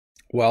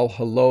Well,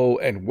 hello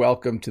and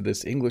welcome to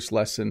this English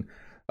lesson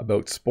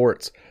about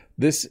sports.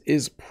 This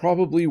is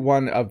probably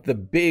one of the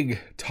big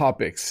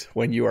topics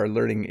when you are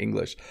learning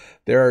English.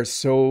 There are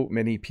so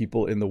many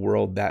people in the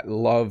world that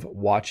love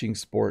watching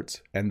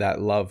sports and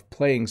that love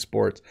playing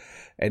sports,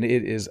 and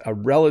it is a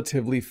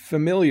relatively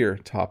familiar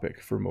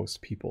topic for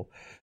most people.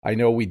 I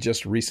know we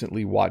just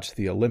recently watched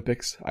the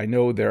Olympics. I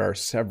know there are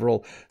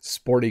several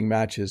sporting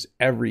matches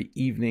every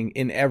evening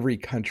in every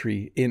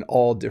country in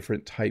all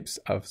different types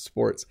of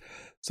sports.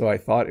 So I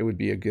thought it would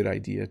be a good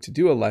idea to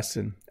do a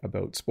lesson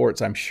about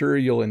sports. I'm sure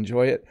you'll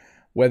enjoy it,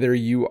 whether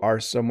you are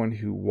someone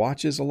who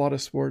watches a lot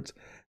of sports,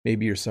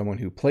 maybe you're someone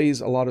who plays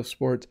a lot of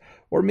sports,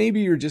 or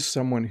maybe you're just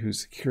someone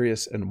who's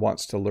curious and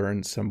wants to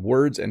learn some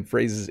words and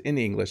phrases in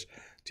English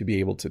to be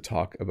able to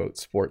talk about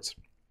sports.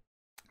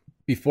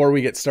 Before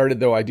we get started,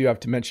 though, I do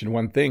have to mention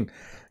one thing.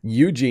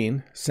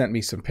 Eugene sent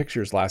me some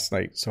pictures last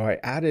night, so I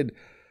added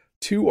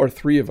 2 or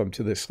 3 of them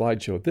to this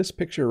slideshow. This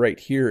picture right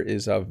here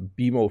is of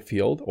BMO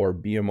Field or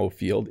BMO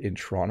Field in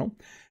Toronto.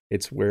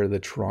 It's where the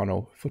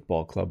Toronto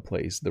Football Club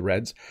plays, the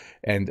Reds.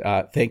 And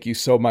thank you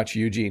so much,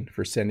 Eugene,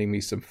 for sending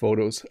me some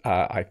photos.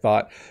 I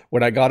thought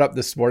when I got up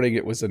this morning,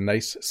 it was a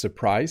nice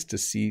surprise to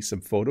see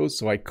some photos.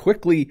 So I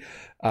quickly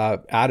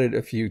added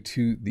a few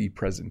to the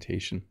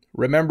presentation.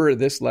 Remember,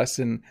 this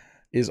lesson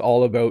is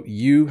all about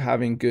you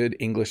having good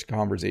English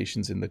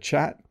conversations in the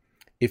chat.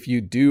 If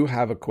you do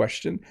have a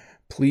question,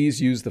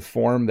 please use the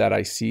form that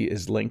I see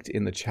is linked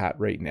in the chat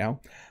right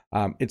now.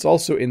 It's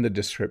also in the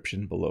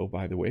description below,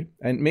 by the way.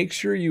 And make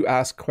sure you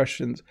ask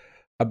questions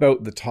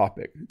about the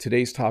topic.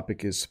 Today's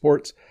topic is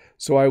sports,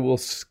 so I will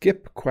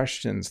skip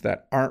questions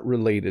that aren't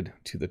related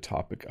to the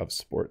topic of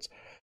sports.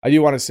 I do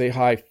want to say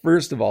hi,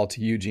 first of all, to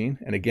Eugene.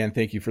 And again,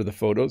 thank you for the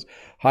photos.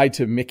 Hi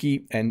to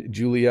Mickey and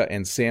Julia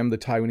and Sam, the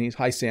Taiwanese.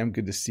 Hi, Sam.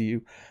 Good to see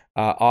you.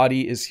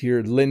 Audie is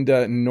here.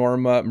 Linda,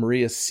 Norma,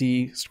 Maria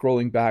C.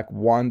 Scrolling back.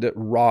 Wanda,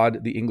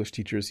 Rod, the English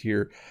teacher, is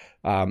here.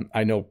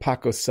 I know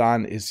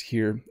Paco-san is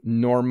here.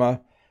 Norma,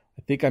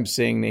 I think I'm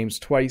saying names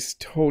twice.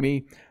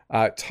 Tony,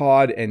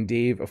 Todd, and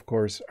Dave, of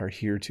course, are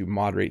here to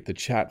moderate the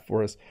chat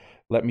for us.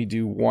 Let me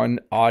do one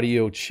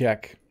audio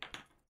check.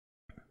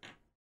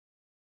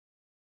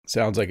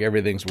 Sounds like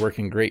everything's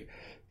working great.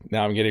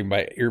 Now I'm getting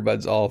my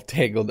earbuds all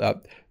tangled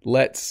up.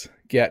 Let's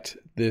get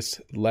this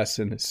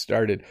lesson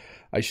started.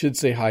 I should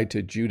say hi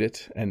to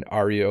Judith and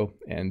Ario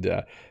and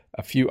a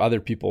few other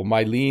people.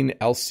 Mylene,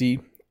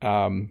 Elsie,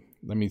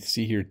 let me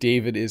see here.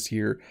 David is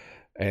here.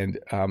 And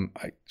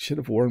I should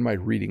have worn my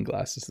reading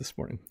glasses this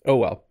morning. Oh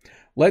well.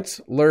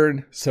 Let's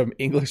learn some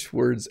English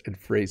words and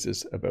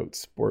phrases about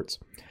sports.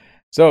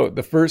 So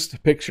the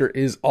first picture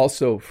is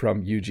also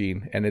from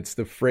Eugene, and it's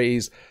the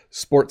phrase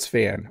sports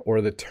fan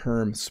or the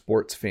term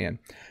sports fan.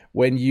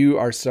 When you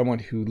are someone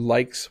who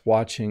likes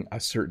watching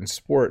a certain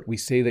sport, we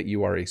say that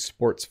you are a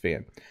sports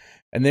fan.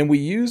 And then we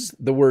use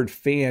the word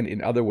fan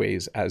in other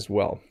ways as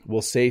well.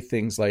 We'll say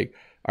things like,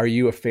 are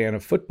you a fan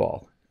of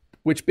football?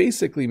 Which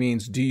basically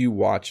means, do you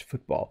watch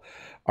football?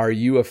 Are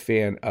you a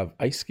fan of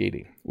ice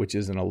skating, which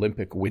is an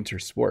Olympic winter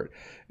sport?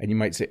 And you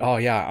might say, oh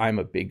yeah, I'm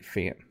a big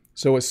fan.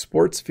 So a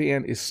sports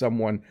fan is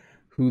someone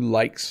who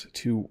likes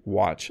to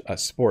watch a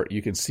sport.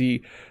 You can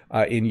see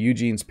in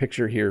Eugene's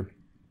picture here,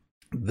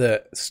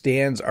 the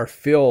stands are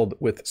filled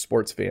with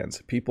sports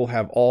fans. People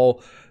have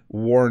all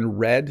worn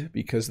red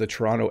because the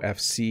Toronto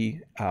FC,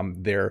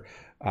 their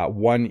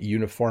one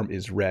uniform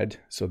is red.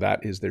 So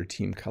that is their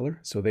team color.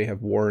 So they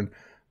have worn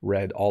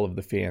red. All of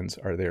the fans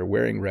are there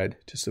wearing red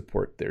to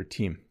support their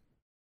team.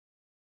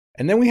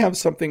 And then we have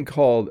something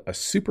called a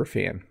super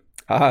fan.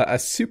 A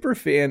super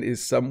fan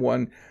is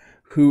someone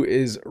who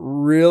is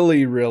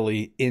really,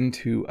 really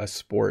into a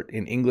sport.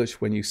 In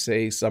English, when you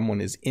say someone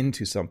is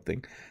into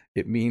something,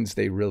 it means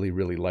they really,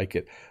 really like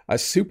it. A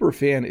super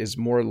fan is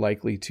more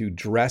likely to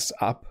dress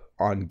up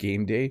on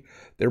game day.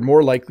 They're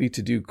more likely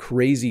to do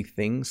crazy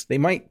things. They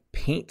might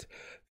paint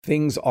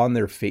things on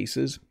their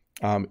faces.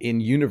 In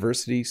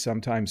university,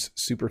 sometimes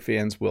super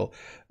fans will,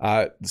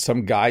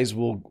 some guys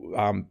will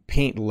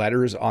paint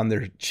letters on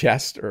their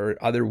chest or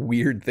other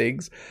weird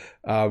things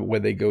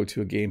when they go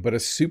to a game. But a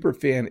super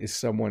fan is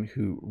someone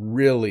who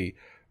really,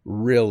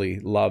 really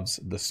loves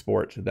the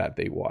sport that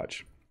they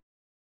watch.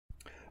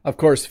 Of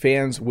course,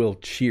 fans will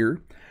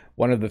cheer.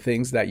 One of the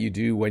things that you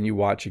do when you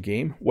watch a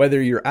game,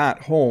 whether you're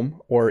at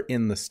home or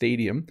in the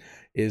stadium,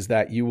 is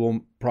that you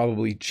will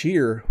probably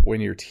cheer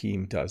when your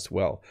team does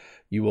well.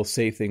 You will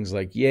say things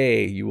like,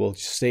 yay. You will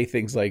say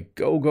things like,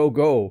 go, go,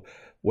 go,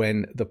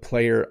 when the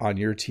player on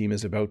your team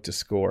is about to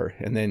score.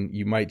 And then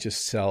you might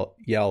just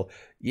yell,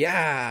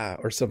 yeah,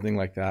 or something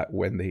like that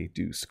when they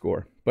do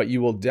score. But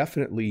you will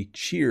definitely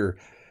cheer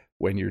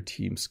when your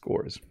team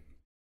scores.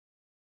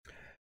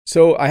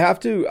 So I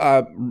have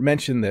to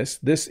mention this.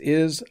 This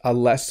is a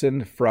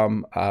lesson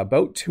from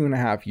about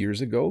 2.5 years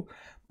ago,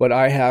 but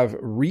I have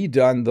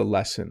redone the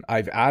lesson.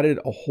 I've added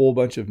a whole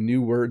bunch of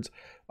new words.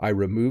 I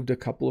removed a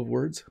couple of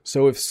words.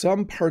 So if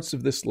some parts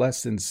of this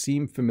lesson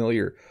seem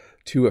familiar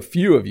to a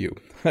few of you,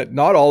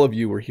 not all of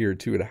you were here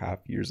 2.5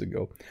 years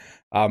ago,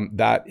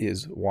 that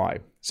is why.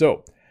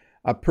 So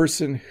A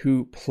person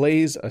who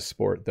plays a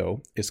sport,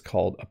 though, is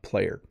called a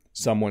player.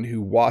 Someone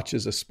who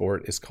watches a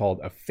sport is called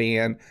a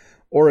fan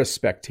or a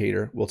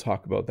spectator. We'll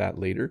talk about that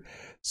later.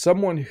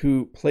 Someone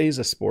who plays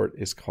a sport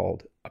is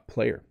called a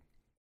player.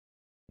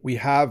 We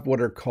have what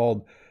are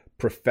called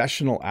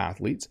professional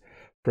athletes.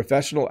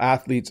 Professional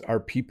athletes are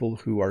people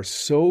who are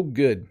so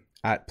good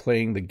at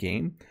playing the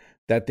game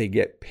that they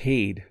get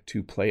paid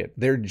to play it.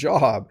 Their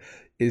job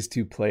is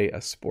to play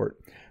a sport.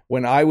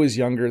 When I was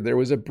younger, there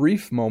was a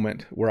brief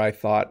moment where I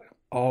thought,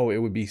 oh, it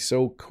would be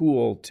so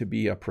cool to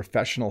be a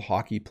professional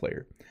hockey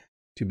player,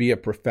 to be a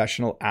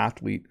professional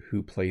athlete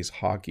who plays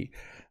hockey.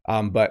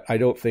 But I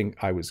don't think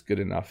I was good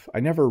enough.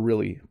 I never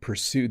really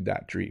pursued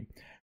that dream.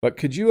 But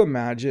could you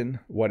imagine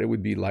what it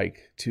would be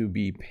like to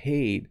be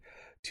paid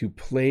to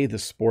play the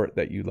sport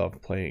that you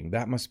love playing?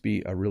 That must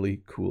be a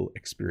really cool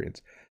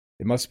experience.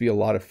 It must be a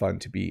lot of fun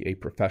to be a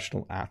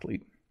professional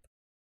athlete.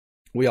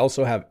 We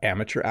also have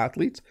amateur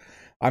athletes.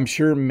 I'm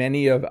sure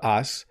many of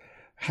us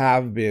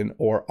have been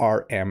or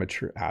are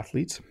amateur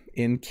athletes.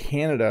 In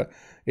Canada,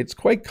 it's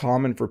quite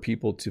common for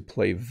people to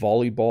play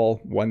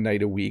volleyball one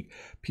night a week.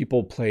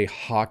 People play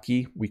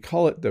hockey. We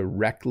call it the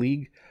rec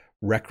league,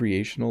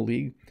 recreational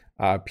league.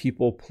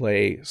 People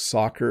play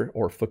soccer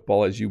or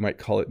football, as you might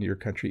call it in your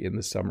country, in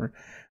the summer.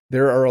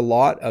 There are a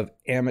lot of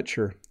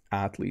amateur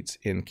athletes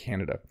in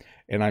Canada,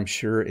 and I'm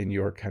sure in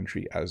your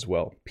country as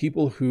well.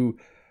 People who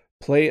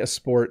play a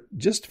sport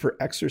just for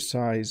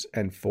exercise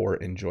and for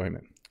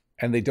enjoyment,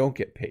 and they don't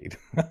get paid.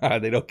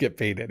 They don't get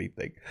paid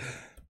anything.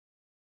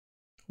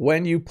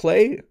 When you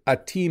play a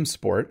team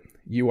sport,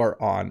 you are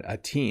on a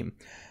team.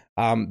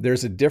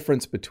 There's a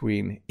difference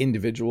between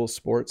individual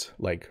sports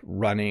like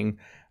running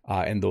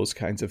and those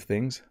kinds of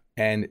things,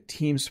 and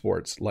team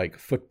sports like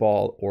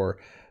football or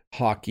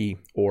hockey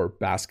or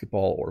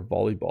basketball or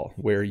volleyball,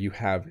 where you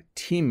have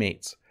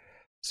teammates.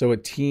 So a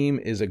team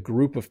is a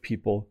group of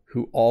people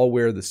who all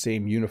wear the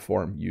same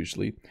uniform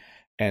usually,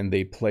 and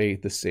they play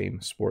the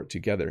same sport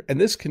together. And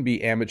this can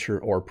be amateur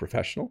or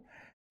professional.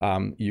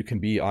 You can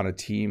be on a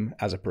team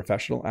as a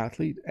professional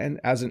athlete, and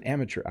as an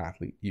amateur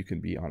athlete, you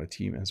can be on a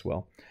team as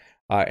well.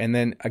 And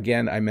then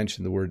again, I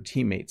mentioned the word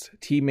teammates.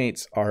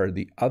 Teammates are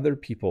the other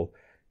people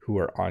who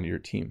are on your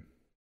team.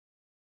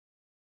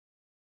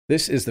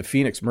 This is the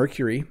Phoenix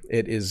Mercury.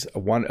 It is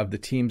one of the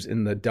teams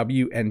in the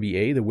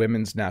WNBA, the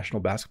Women's National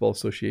Basketball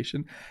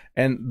Association.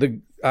 And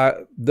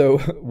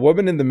the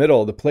woman in the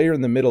middle, the player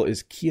in the middle,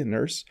 is Kia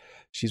Nurse.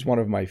 She's one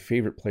of my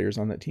favorite players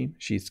on that team.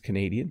 She's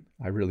Canadian.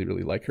 I really,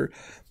 really like her.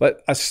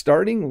 But a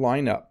starting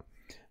lineup,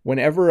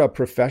 whenever a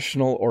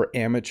professional or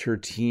amateur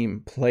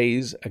team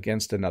plays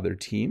against another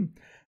team,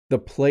 the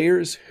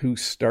players who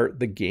start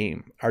the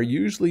game are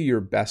usually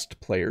your best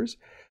players.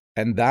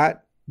 And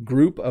that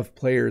group of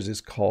players is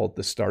called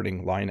the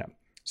starting lineup.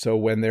 So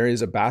when there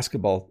is a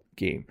basketball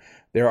game,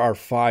 there are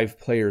 5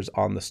 players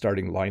on the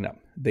starting lineup.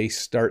 They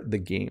start the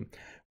game.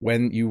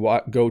 When you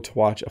go to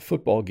watch a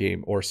football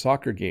game or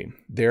soccer game,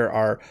 there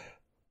are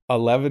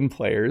 11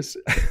 players,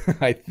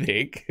 I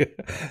think,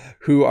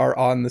 who are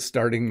on the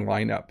starting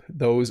lineup.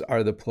 Those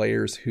are the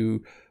players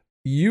who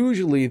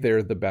usually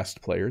they're the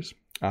best players.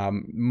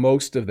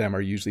 Most of them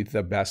are usually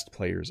the best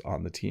players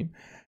on the team,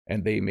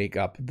 and they make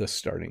up the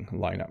starting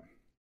lineup.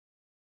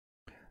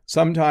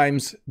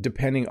 Sometimes,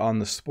 depending on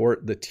the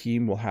sport, the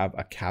team will have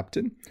a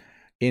captain.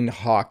 In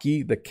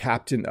hockey, the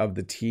captain of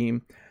the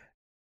team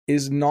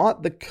is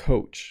not the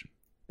coach.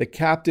 The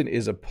captain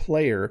is a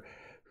player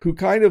who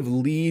kind of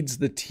leads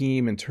the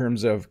team in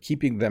terms of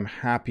keeping them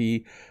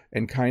happy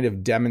and kind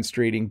of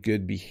demonstrating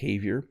good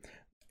behavior.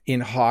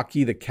 In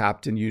hockey, the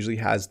captain usually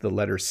has the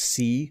letter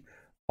C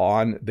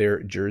on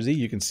their jersey.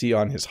 You can see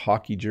on his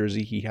hockey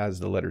jersey, he has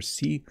the letter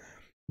C.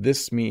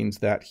 This means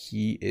that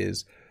he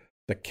is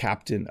the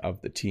captain of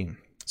the team.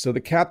 So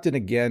the captain,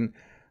 again,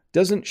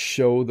 doesn't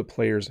show the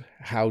players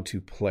how to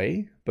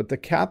play, but the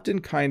captain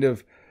kind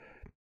of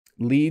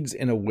leads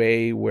in a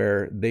way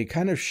where they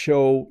kind of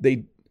show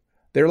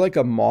they're like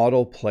a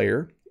model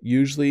player.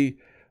 Usually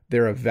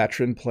they're a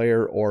veteran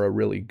player or a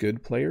really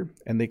good player,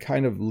 and they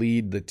kind of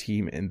lead the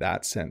team in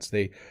that sense.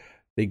 They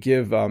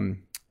give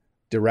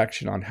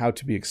direction on how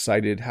to be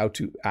excited, how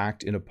to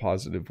act in a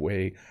positive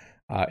way,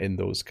 and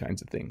those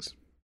kinds of things.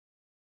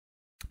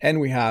 And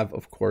we have,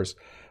 of course,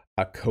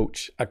 a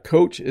coach. A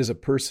coach is a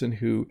person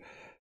who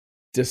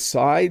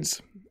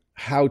decides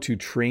how to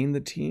train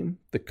the team.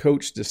 The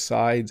coach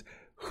decides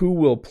who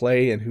will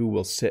play and who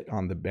will sit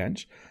on the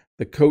bench.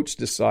 The coach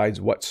decides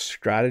what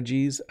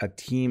strategies a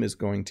team is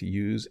going to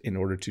use in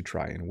order to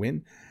try and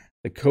win.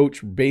 The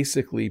coach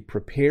basically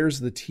prepares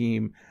the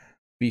team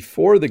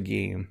before the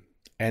game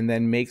and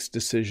then makes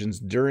decisions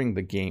during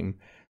the game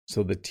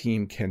so the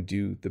team can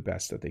do the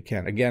best that they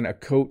can. Again, a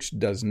coach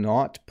does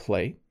not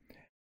play.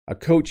 A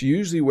coach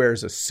usually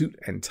wears a suit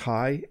and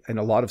tie. In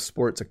a lot of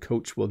sports, a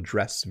coach will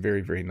dress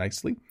very, very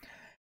nicely.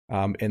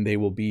 And they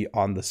will be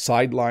on the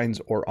sidelines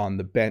or on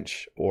the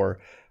bench or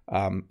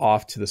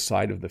off to the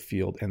side of the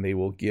field. And they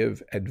will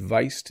give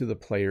advice to the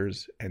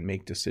players and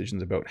make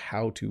decisions about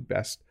how to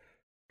best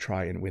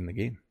try and win the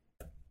game.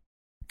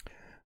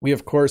 We,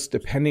 of course,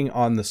 depending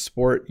on the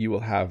sport, you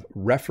will have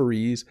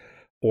referees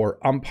or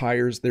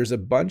umpires. There's a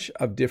bunch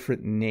of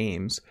different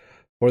names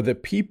for the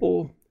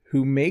people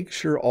who make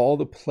sure all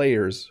the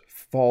players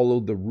follow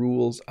the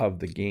rules of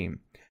the game.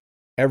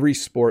 Every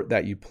sport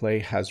that you play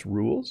has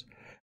rules,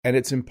 and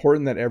it's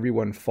important that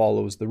everyone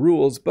follows the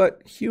rules,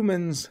 but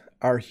humans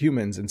are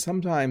humans, and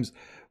sometimes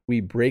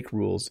we break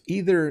rules,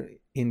 either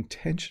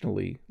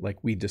intentionally, like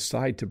we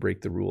decide to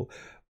break the rule,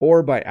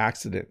 or by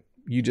accident.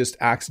 You just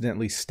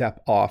accidentally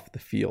step off the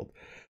field,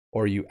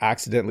 or you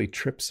accidentally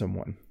trip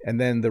someone, and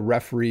then the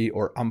referee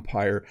or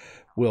umpire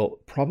will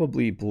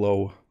probably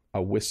blow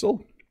a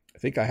whistle. I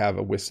think I have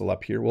a whistle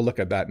up here. We'll look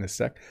at that in a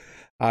sec.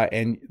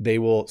 And they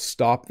will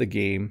stop the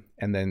game,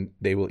 and then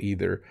they will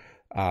either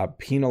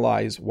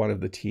penalize one of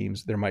the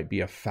teams. There might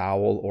be a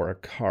foul or a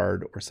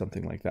card or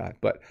something like that.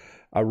 But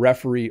a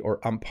referee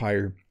or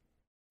umpire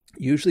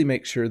usually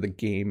makes sure the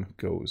game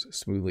goes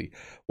smoothly.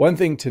 One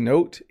thing to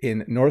note,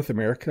 in North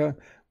America,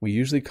 we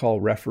usually call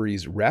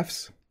referees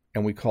refs,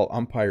 and we call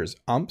umpires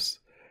umps.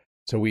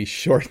 So we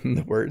shorten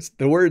the words.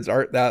 The words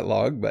aren't that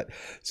long, but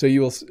so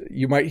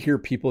you might hear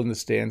people in the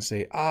stands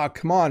say,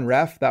 come on,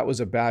 ref, that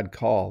was a bad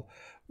call.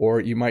 Or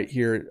you might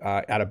hear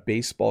at a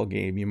baseball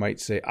game, you might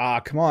say,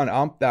 come on,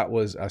 ump, that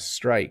was a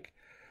strike.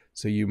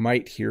 So you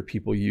might hear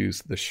people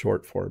use the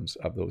short forms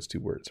of those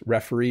two words.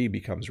 Referee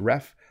becomes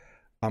ref,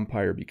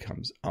 umpire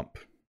becomes ump.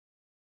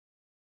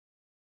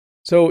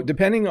 So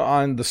depending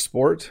on the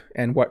sport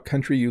and what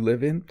country you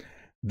live in,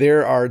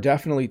 there are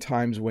definitely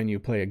times when you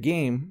play a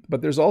game,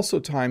 but there's also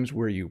times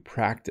where you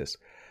practice.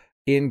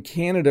 In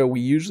Canada,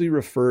 we usually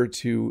refer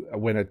to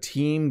when a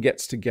team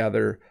gets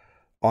together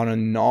on a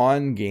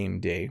non-game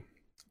day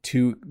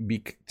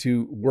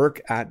to work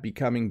at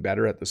becoming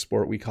better at the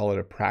sport. We call it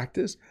a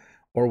practice,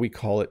 or we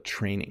call it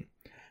training.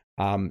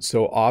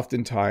 So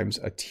oftentimes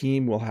a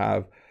team will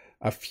have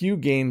a few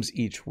games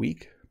each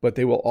week, but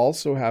they will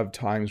also have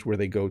times where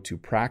they go to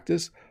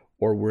practice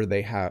or where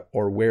they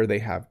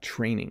have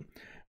training,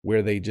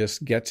 where they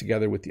just get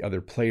together with the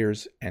other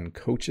players and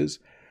coaches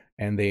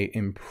and they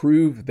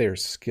improve their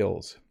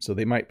skills. So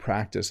they might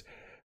practice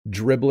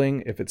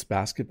dribbling if it's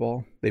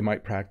basketball. They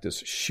might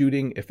practice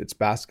shooting if it's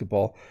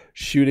basketball,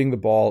 shooting the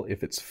ball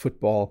if it's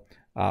football,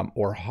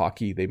 or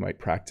hockey. They might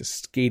practice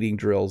skating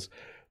drills.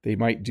 They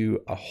might do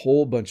a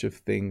whole bunch of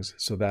things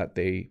so that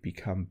they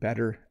become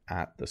better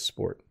at the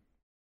sport.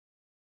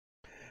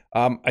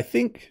 I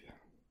think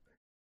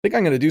I'm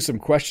going to do some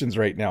questions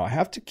right now. I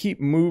have to keep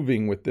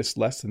moving with this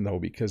lesson, though,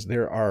 because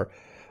there are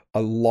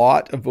a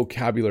lot of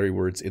vocabulary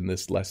words in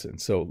this lesson.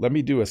 So let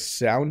me do a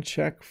sound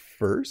check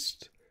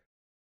first.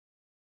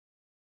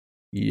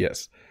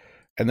 Yes.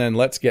 And then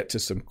let's get to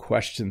some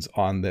questions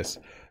on this.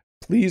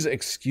 Please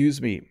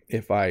excuse me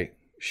if I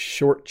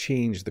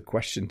shortchange the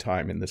question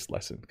time in this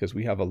lesson, because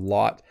we have a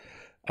lot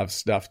of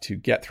stuff to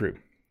get through.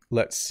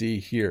 Let's see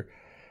here.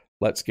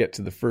 Let's get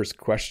to the first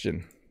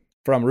question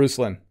from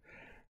Ruslan.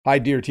 Hi,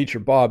 dear teacher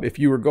Bob. If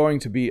you were going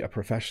to be a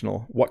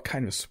professional, what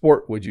kind of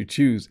sport would you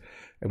choose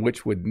and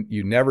which would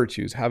you never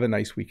choose? Have a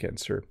nice weekend,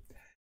 sir.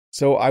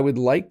 So I would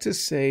like to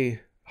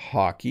say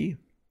hockey,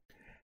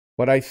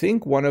 but I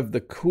think one of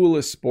the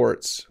coolest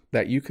sports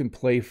that you can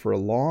play for a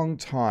long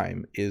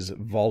time is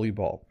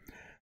volleyball.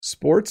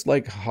 Sports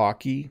like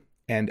hockey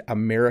and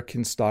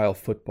American-style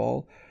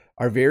football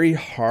are very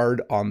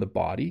hard on the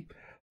body.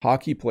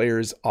 Hockey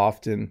players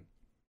often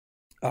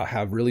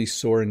have really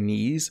sore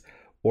knees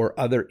or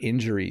other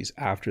injuries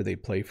after they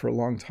play for a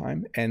long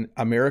time. And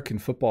American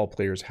football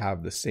players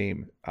have the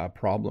same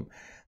problem.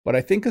 But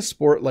I think a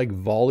sport like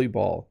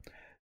volleyball,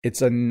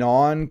 it's a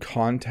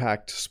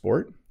non-contact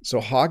sport. So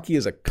hockey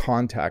is a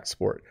contact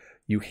sport.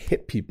 You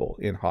hit people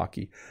in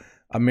hockey.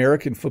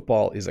 American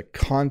football is a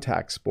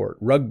contact sport.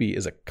 Rugby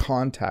is a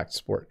contact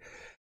sport.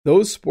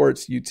 Those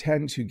sports, you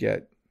tend to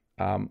get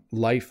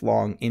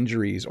lifelong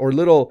injuries or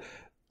little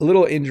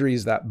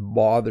injuries that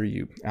bother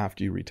you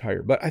after you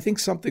retire. But I think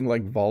something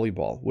like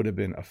volleyball would have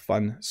been a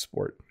fun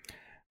sport.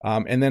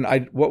 And then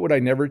what would I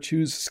never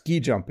choose?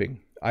 Ski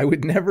jumping. I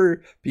would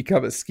never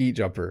become a ski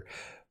jumper.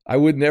 I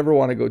would never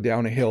want to go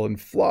down a hill and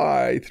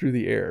fly through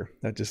the air.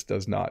 That just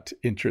does not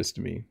interest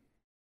me.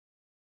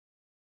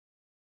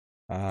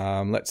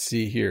 Let's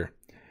see here.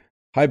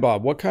 Hi,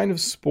 Bob. What kind of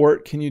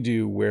sport can you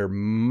do where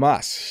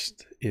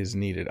must is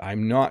needed?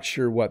 I'm not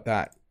sure what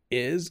that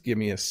is. Give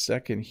me a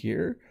second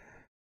here.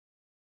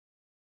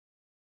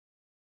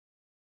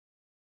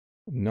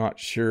 Not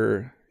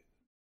sure.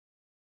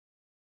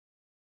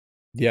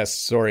 Yes,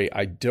 sorry.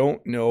 I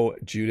don't know,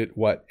 Judith,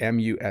 what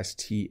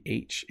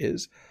MUSTH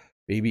is.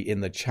 Maybe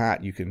in the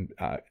chat you can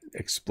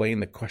explain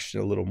the question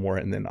a little more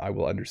and then I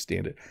will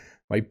understand it.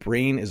 My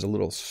brain is a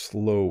little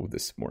slow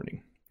this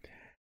morning.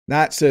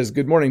 Nat says,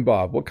 good morning,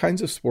 Bob. What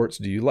kinds of sports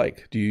do you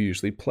like? Do you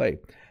usually play?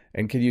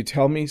 And can you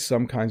tell me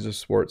some kinds of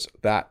sports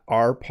that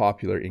are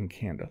popular in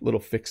Canada? Little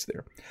fix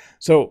there.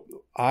 So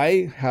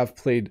I have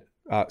played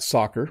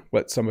soccer,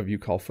 what some of you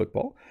call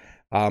football.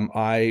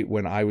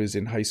 When I was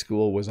in high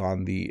school, was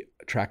on the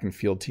track and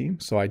field team.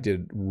 So I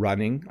did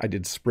running, I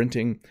did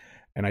sprinting,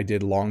 and I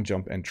did long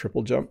jump and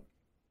triple jump.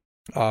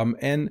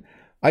 And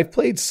I've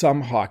played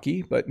some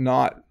hockey, but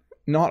not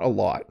a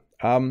lot.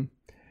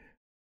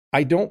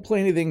 I don't play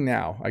anything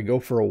now. I go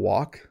for a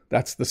walk.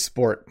 That's the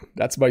sport.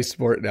 That's my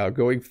sport now,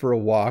 going for a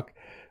walk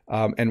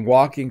and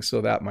walking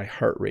so that my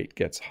heart rate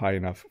gets high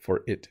enough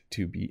for it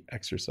to be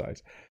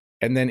exercise.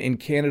 And then in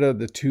Canada,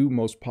 the two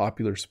most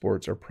popular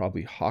sports are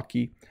probably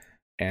hockey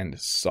and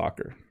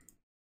soccer.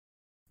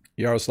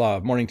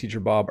 Yaroslav, morning teacher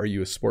Bob, are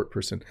you a sport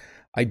person?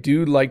 I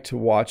do like to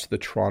watch the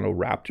Toronto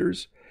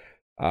Raptors,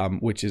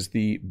 which is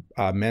the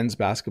men's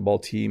basketball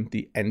team,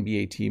 the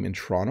NBA team in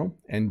Toronto.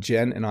 And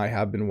Jen and I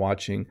have been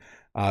watching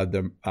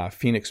the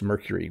Phoenix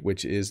Mercury,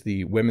 which is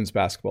the women's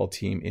basketball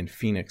team in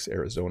Phoenix,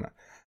 Arizona.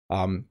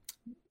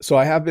 So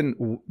I have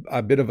been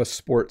a bit of a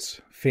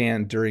sports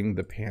fan during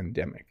the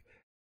pandemic.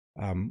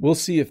 We'll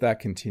see if that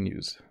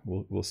continues.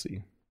 We'll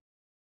see.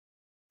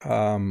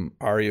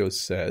 Ario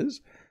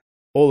says,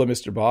 Hola,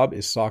 Mr. Bob,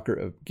 is soccer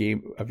a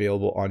game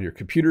available on your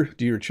computer?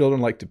 Do your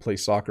children like to play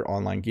soccer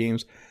online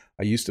games?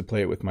 I used to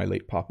play it with my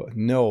late papa.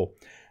 No.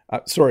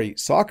 Sorry,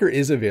 soccer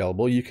is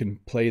available. You can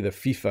play the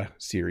FIFA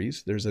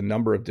series. There's a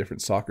number of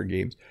different soccer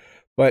games,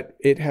 but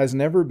it has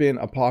never been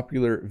a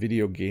popular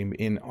video game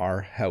in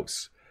our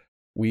house.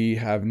 We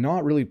have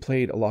not really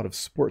played a lot of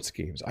sports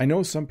games. I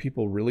know some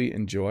people really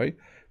enjoy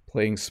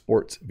playing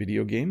sports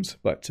video games,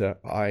 but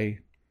I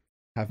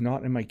have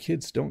not, and my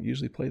kids don't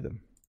usually play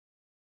them.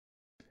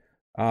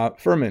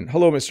 Furman,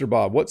 hello, Mr.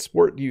 Bob. What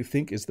sport do you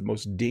think is the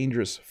most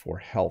dangerous for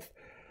health?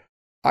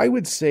 I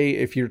would say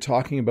if you're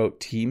talking about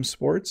team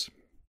sports,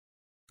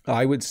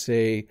 I would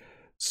say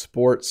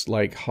sports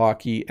like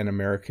hockey and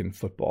American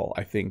football.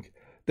 I think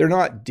they're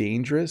not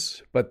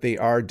dangerous, but they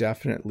are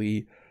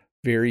definitely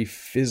very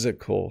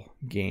physical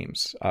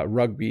games.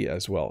 Rugby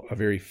as well, a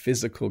very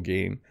physical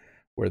game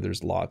where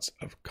there's lots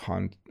of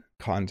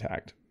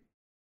contact.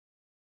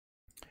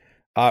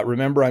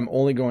 Remember, I'm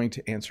only going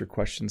to answer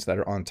questions that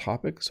are on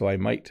topic, so I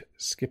might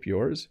skip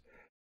yours.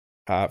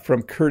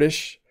 From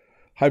Kurdish,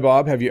 hi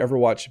Bob, have you ever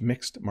watched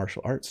mixed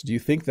martial arts? Do you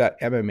think that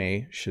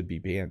MMA should be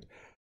banned?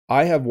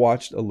 I have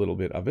watched a little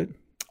bit of it.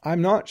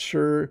 I'm not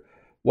sure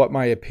what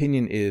my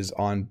opinion is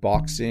on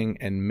boxing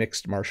and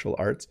mixed martial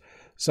arts.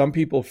 Some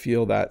people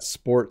feel that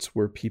sports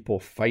where people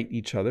fight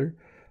each other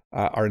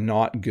are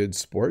not good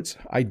sports.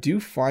 I do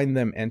find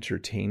them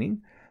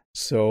entertaining.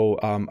 So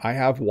I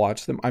have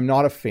watched them. I'm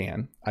not a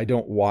fan. I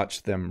don't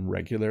watch them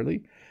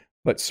regularly,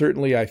 but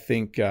certainly I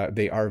think they're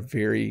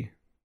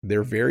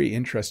very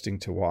interesting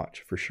to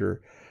watch for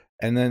sure.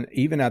 And then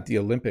even at the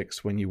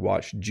Olympics, when you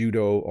watch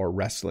judo or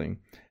wrestling,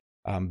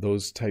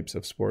 those types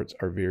of sports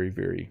are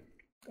very,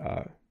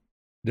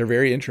 they're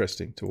very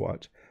interesting to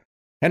watch.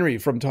 Henry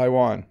from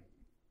Taiwan.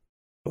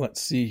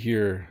 Let's see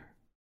here.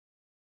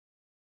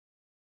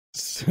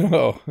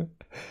 So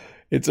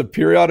it's a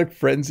periodic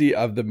frenzy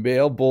of the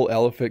male bull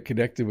elephant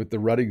connected with the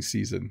running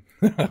season.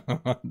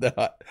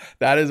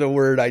 That is a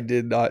word I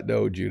did not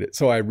know, Judith.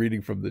 So I'm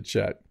reading from the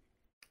chat.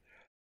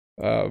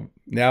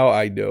 Now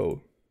I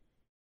know.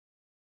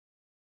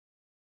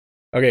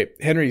 Okay,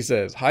 Henry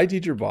says, hi,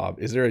 Teacher Bob.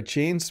 Is there a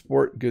chain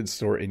sport goods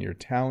store in your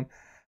town?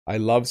 I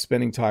love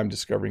spending time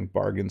discovering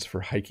bargains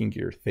for hiking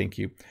gear. Thank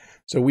you.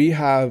 So we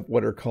have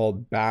what are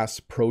called Bass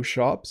Pro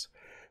Shops,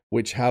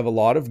 which have a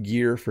lot of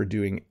gear for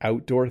doing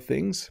outdoor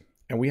things.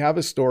 And we have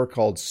a store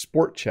called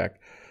Sport Check,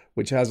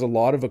 which has a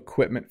lot of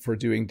equipment for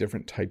doing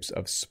different types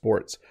of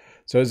sports.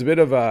 So there's a bit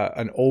of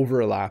an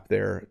overlap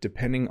there,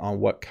 depending on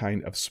what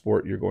kind of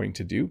sport you're going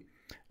to do.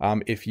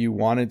 If you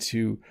wanted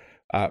to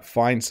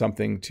find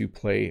something to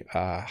play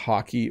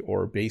hockey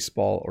or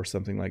baseball or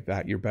something like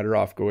that, you're better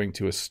off going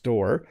to a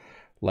store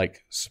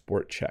like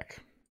Sport Check.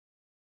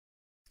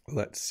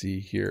 Let's see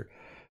here.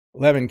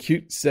 Levin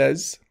Cute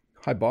says,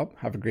 hi, Bob.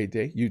 Have a great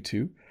day. You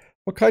too.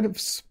 What kind of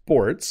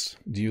sports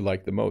do you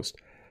like the most?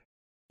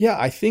 Yeah,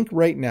 I think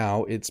right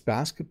now it's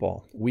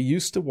basketball. We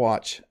used to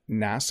watch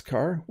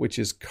NASCAR, which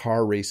is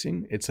car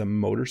racing. It's a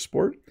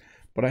motorsport,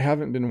 but I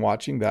haven't been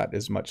watching that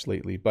as much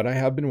lately. But I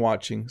have been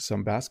watching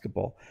some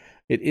basketball.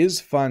 It is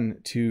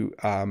fun to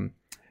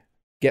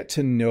get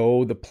to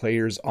know the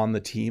players on the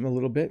team a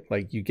little bit.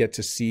 Like you get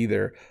to see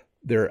their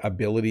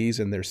abilities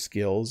and their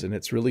skills. And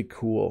it's really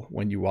cool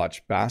when you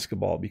watch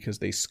basketball because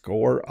they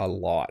score a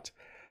lot.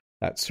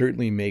 That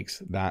certainly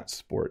makes that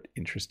sport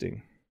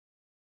interesting.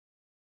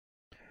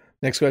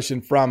 Next question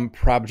from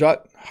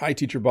Prabjot. Hi,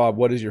 Teacher Bob.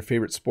 What is your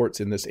favorite sports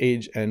in this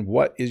age? And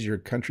what is your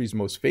country's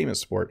most famous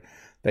sport?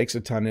 Thanks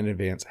a ton in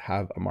advance.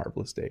 Have a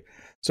marvelous day.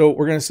 So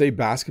we're going to say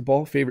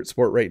basketball, favorite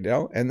sport right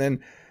now. And then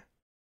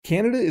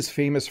Canada is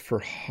famous for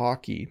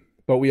hockey,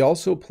 but we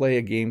also play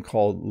a game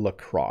called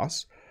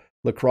lacrosse.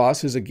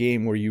 Lacrosse is a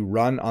game where you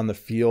run on the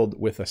field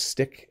with a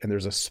stick and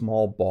there's a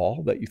small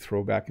ball that you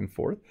throw back and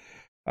forth.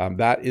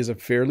 That is a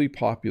fairly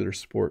popular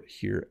sport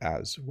here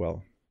as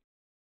well.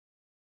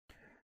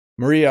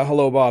 Maria,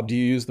 hello, Bob. Do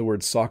you use the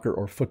word soccer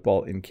or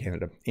football in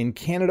Canada? In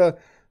Canada,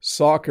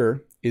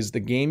 soccer is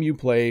the game you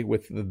play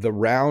with the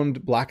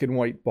round black and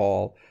white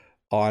ball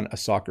on a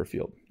soccer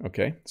field.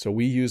 Okay, so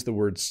we use the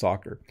word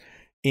soccer.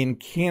 In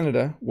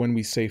Canada, when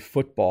we say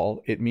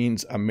football, it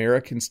means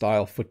American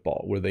style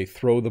football, where they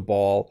throw the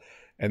ball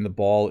and the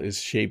ball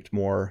is shaped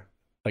more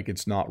like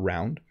it's not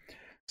round.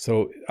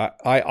 So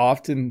I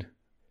often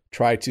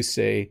try to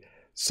say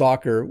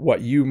soccer,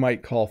 what you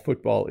might call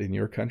football in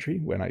your country,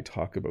 when I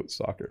talk about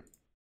soccer.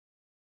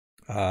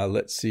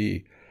 Let's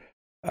see.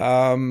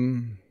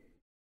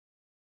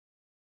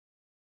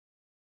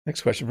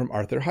 Next question from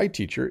Arthur. Hi,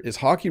 teacher. Is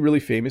hockey really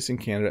famous in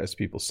Canada, as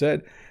people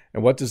said?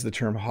 And what does the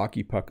term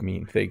hockey puck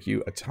mean? Thank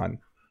you a ton.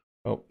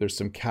 Oh, there's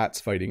some cats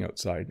fighting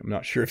outside. I'm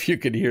not sure if you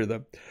could hear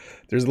them.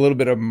 There's a little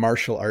bit of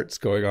martial arts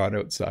going on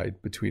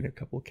outside between a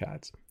couple of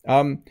cats.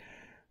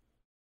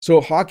 So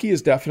hockey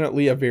is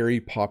definitely a very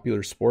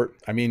popular sport.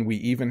 I mean, we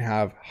even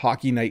have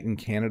Hockey Night in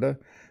Canada,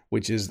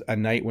 which is a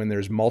night when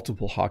there's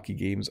multiple hockey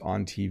games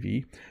on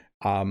TV.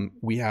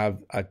 We have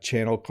a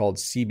channel called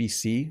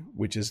CBC,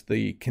 which is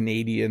the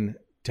Canadian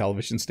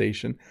television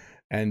station,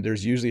 and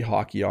there's usually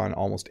hockey on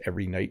almost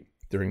every night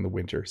during the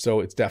winter. So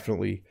it's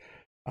definitely,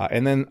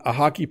 and then a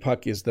hockey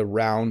puck is the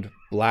round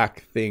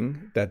black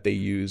thing that they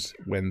use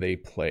when they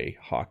play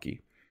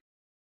hockey.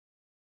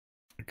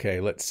 Okay,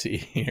 let's see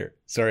here.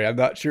 Sorry, I'm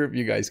not sure if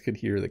you guys could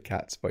hear the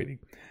cats fighting.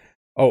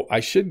 Oh, I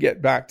should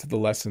get back to the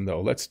lesson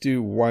though. Let's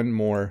do one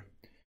more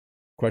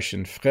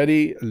question.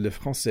 Freddy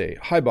Lefrançais.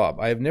 Hi,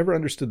 Bob. I have never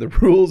understood the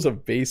rules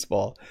of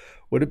baseball.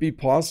 Would it be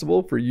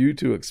possible for you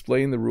to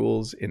explain the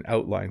rules in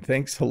outline?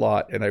 Thanks a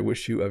lot, and I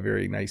wish you a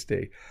very nice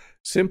day.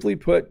 Simply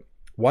put,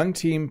 one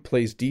team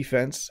plays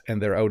defense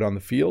and they're out on the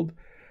field.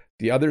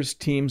 The other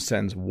team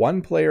sends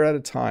one player at a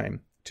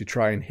time to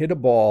try and hit a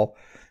ball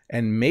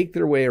and make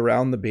their way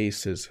around the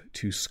bases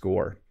to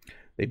score.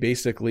 They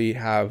basically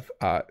have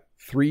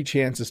 3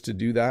 chances to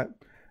do that.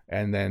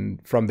 And then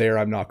from there,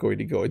 I'm not going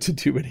to go into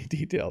too many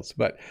details,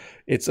 but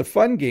it's a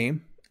fun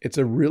game. It's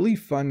a really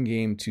fun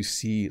game to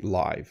see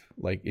live.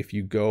 Like if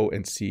you go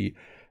and see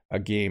a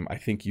game, I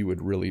think you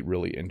would really,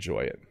 really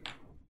enjoy it.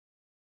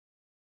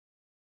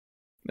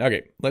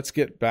 Okay, let's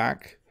get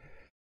back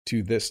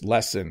to this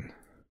lesson.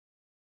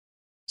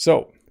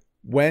 So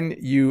when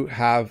you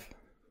have,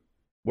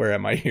 where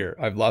am I here?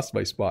 I've lost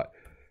my spot.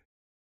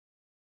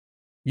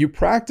 You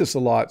practice a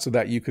lot so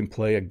that you can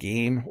play a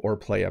game or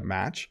play a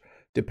match.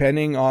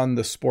 Depending on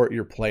the sport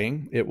you're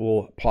playing, it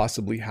will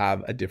possibly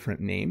have a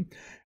different name.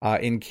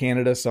 In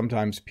Canada,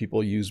 sometimes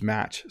people use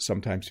match,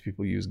 sometimes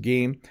people use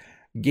game.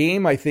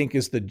 Game, I think,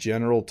 is the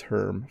general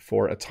term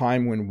for a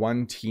time when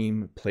one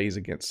team plays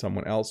against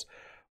someone else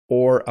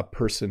or a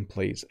person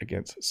plays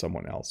against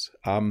someone else.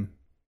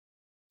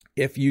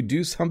 If you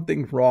do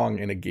something wrong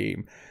in a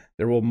game,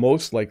 there will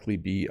most likely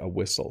be a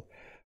whistle.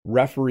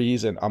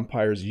 Referees and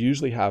umpires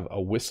usually have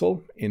a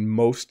whistle in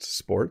most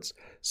sports.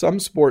 Some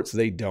sports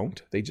they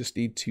don't. They just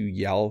need to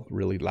yell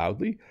really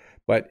loudly.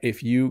 But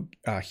if you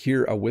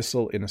hear a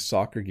whistle in a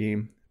soccer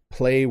game,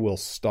 play will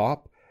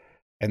stop,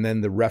 and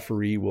then the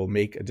referee will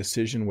make a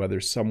decision whether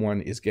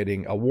someone is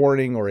getting a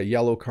warning or a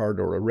yellow card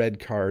or a red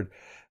card,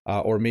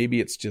 or maybe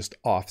it's just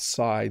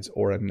offsides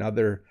or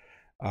another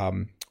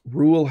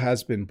rule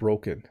has been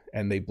broken,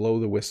 and they blow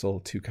the whistle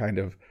to kind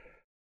of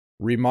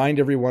remind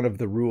everyone of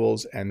the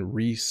rules and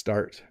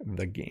restart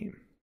the game.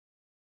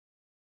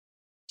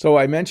 So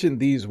I mentioned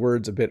these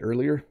words a bit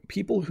earlier.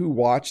 People who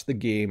watch the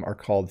game are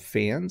called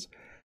fans.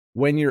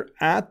 When you're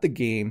at the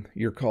game,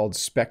 you're called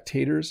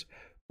spectators,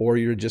 or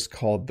you're just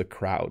called the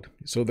crowd.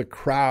 So the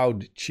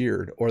crowd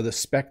cheered, or the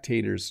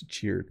spectators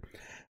cheered.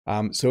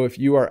 So if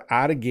you are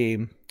at a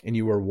game and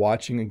you are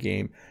watching a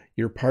game,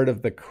 you're part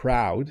of the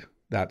crowd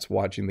that's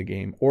watching the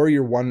game, or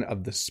you're one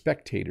of the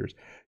spectators.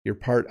 You're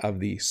part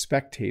of the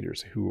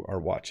spectators who are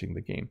watching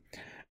the game.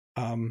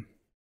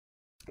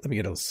 Let me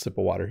get a sip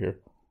of water here.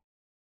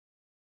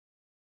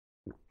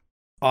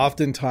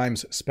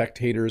 Oftentimes,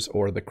 spectators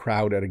or the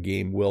crowd at a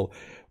game will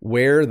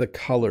wear the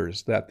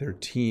colors that their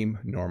team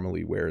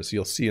normally wears.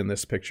 You'll see in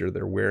this picture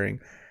they're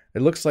wearing,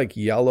 it looks like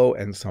yellow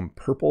and some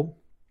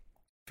purple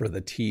for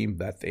the team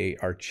that they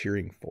are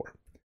cheering for.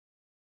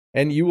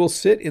 And you will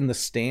sit in the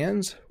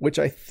stands, which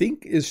I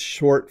think is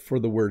short for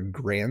the word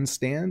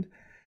grandstand,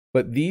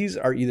 but these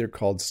are either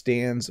called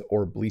stands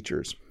or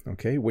bleachers.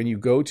 Okay, when you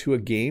go to a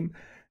game,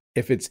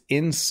 if it's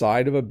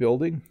inside of a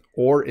building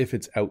or if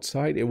it's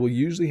outside, it will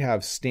usually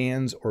have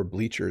stands or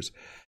bleachers.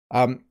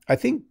 I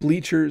think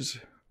bleachers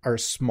are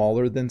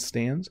smaller than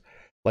stands.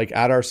 Like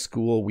at our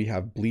school, we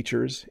have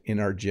bleachers in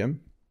our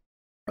gym.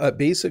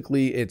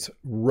 Basically, it's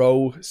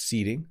row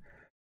seating.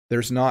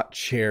 There's not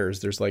chairs.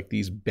 There's like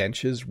these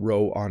benches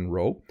row on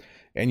row,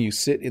 and you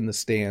sit in the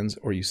stands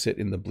or you sit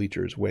in the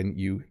bleachers when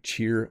you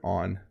cheer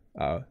on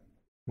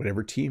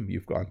whatever team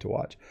you've gone to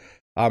watch.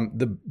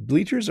 The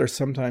bleachers are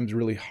sometimes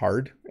really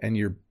hard and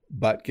your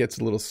butt gets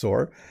a little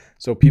sore.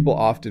 So people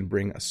often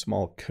bring a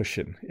small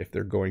cushion if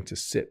they're going to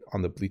sit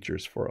on the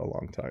bleachers for a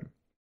long time.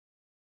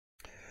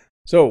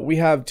 So we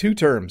have two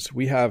terms.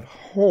 We have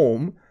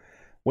home.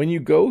 When you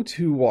go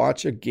to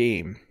watch a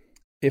game,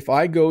 if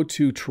I go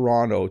to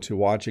Toronto to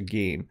watch a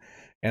game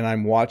and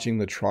I'm watching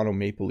the Toronto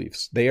Maple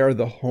Leafs, they are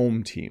the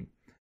home team.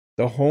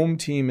 The home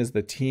team is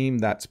the team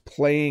that's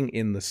playing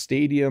in the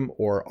stadium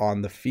or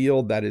on the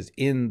field that is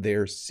in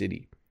their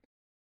city.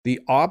 The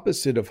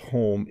opposite of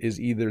home is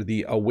either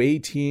the away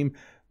team,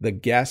 the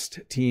guest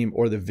team,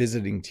 or the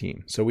visiting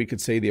team. So we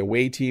could say the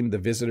away team, the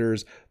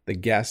visitors, the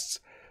guests.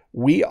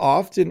 We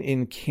often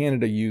in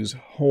Canada use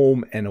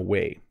home and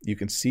away. You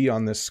can see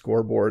on this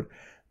scoreboard,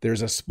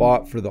 there's a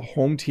spot for the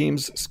home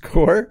team's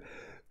score,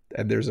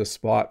 and there's a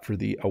spot for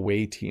the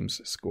away team's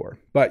score.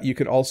 But you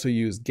can also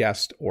use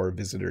guest or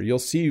visitor. You'll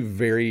see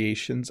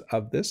variations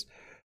of this.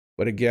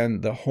 But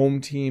again, the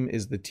home team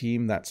is the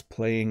team that's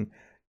playing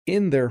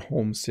in their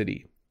home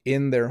city,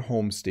 in their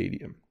home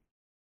stadium.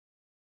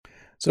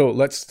 So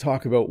let's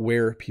talk about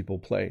where people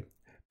play.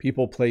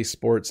 People play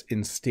sports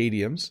in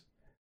stadiums.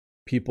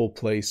 People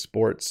play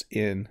sports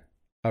in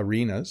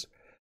arenas.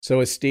 So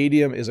a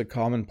stadium is a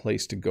common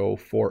place to go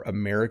for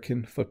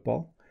American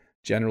football,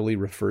 generally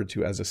referred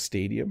to as a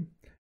stadium.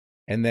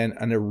 And then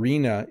an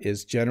arena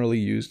is generally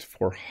used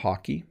for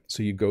hockey.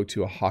 So you go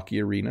to a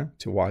hockey arena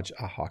to watch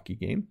a hockey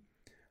game.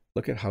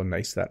 Look at how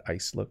nice that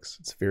ice looks.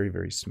 It's very,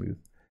 very smooth.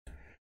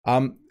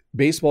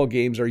 Baseball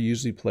games are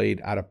usually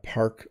played at a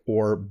park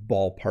or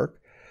ballpark.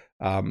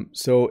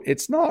 So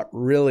it's not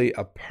really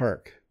a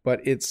park,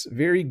 but it's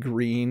very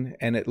green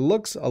and it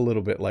looks a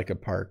little bit like a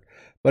park.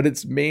 But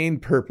its main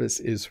purpose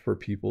is for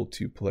people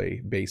to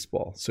play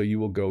baseball. So you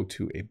will go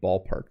to a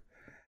ballpark.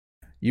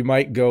 You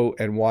might go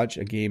and watch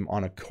a game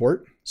on a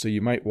court. So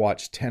you might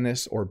watch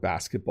tennis or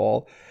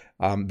basketball.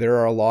 There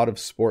are a lot of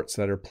sports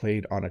that are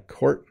played on a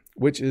court,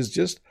 which is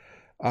just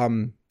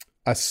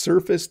a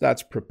surface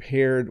that's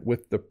prepared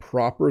with the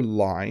proper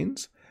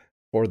lines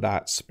for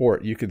that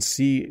sport. You can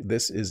see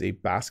this is a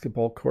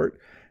basketball court,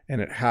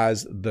 and it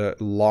has the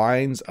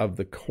lines of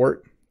the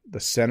court, the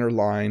center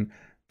line,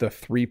 the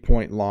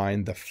 3-point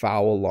line, the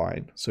foul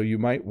line. So you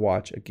might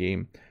watch a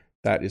game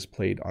that is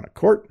played on a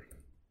court,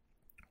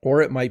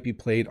 or it might be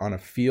played on a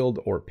field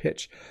or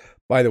pitch.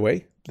 By the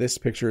way, this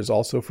picture is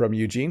also from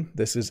Eugene.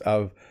 This is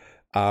of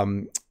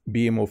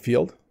BMO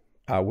Field,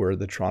 where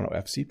the Toronto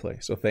FC play.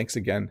 So thanks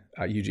again,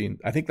 Eugene.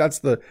 I think that's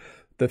the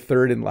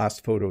third and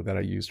last photo that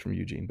I used from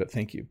Eugene, but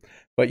thank you.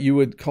 But you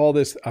would call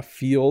this a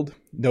field.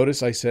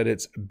 Notice I said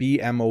it's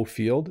BMO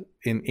Field.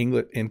 In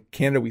England, in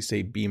Canada, we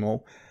say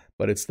BMO,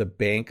 but it's the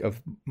Bank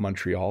of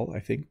Montreal, I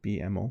think,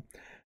 BMO.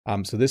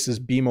 So this is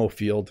BMO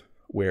Field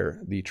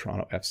where the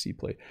Toronto FC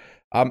play.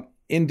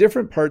 In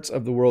different parts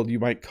of the world, you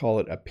might call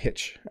it a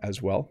pitch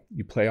as well.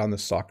 You play on the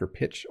soccer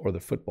pitch or the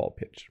football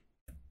pitch.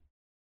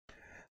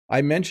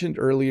 I mentioned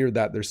earlier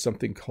that there's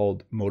something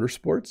called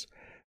motorsports.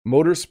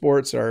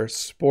 Motorsports are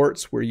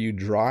sports where you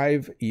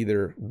drive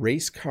either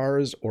race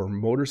cars or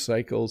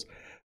motorcycles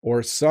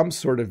or some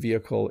sort of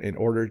vehicle in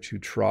order to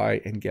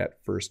try and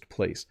get first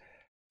place.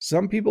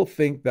 Some people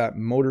think that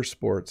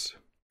motorsports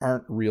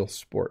aren't real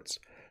sports,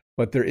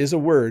 but there is a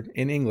word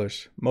in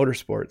English,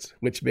 motorsports,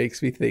 which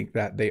makes me think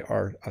that they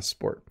are a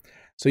sport.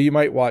 So you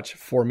might watch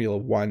Formula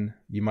One,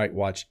 you might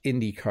watch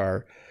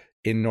IndyCar.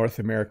 In North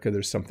America,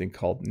 there's something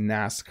called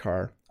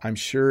NASCAR. I'm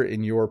sure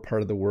in your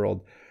part of the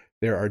world,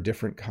 there are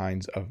different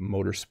kinds of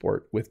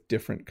motorsport with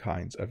different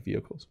kinds of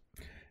vehicles.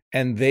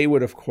 And they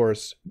would, of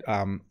course,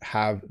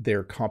 have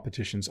their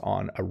competitions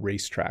on a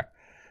racetrack.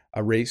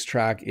 A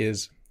racetrack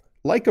is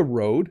like a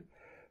road,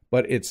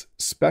 but it's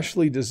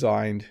specially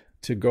designed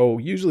to go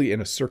usually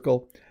in a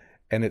circle,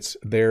 and it's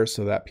there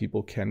so that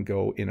people can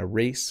go in a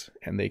race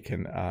and they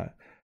can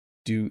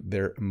do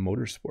their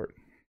motorsport.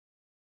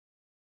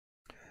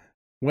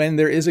 When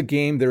there is a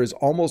game, there is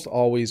almost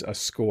always a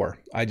score.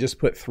 I just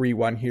put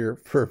 3-1 here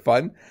for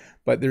fun,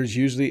 but there's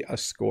usually a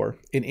score.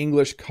 In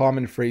English,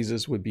 common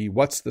phrases would be,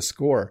 what's the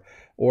score?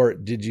 Or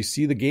did you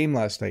see the game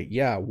last night?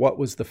 Yeah, what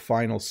was the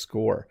final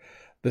score?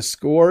 The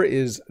score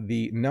is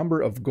the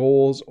number of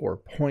goals or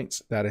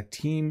points that a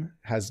team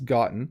has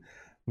gotten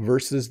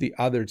versus the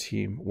other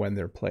team when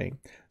they're playing.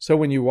 So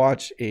when you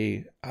watch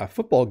a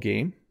football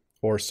game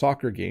or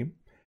soccer game,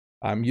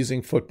 I'm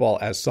using football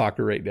as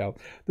soccer right now,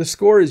 the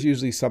score is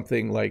usually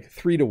something like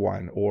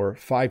 3-1 or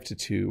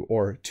 5-2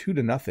 or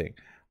 2-0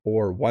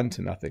 or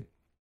 1-0.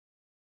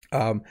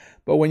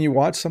 But when you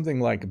watch something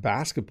like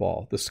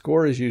basketball, the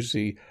score is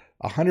usually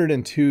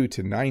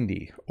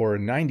 102-90 or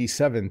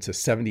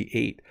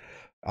 97-78.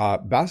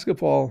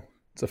 Basketball,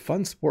 it's a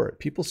fun sport.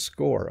 People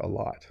score a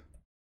lot.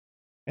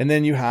 And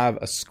then you have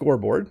a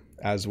scoreboard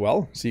as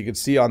well. So you can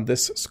see on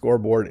this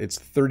scoreboard, it's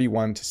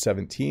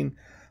 31-17.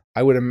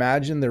 I would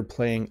imagine they're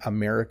playing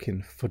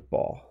American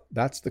football.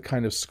 That's the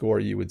kind of score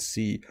you would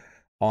see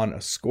on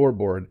a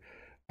scoreboard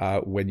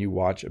when you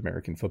watch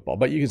American football.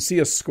 But you can see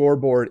a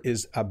scoreboard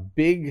is a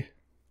big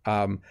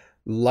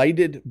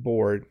lighted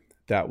board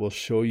that will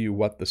show you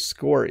what the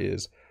score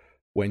is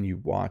when you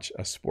watch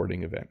a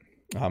sporting event.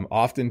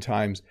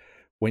 Oftentimes,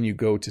 when you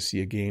go to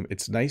see a game,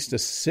 it's nice to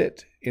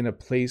sit in a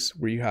place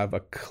where you have a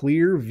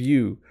clear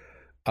view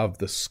of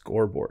the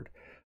scoreboard.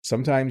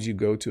 Sometimes you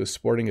go to a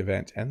sporting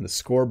event and the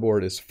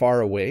scoreboard is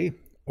far away,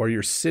 or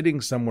you're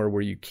sitting somewhere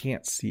where you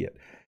can't see it.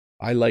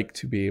 I like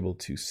to be able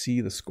to see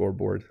the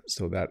scoreboard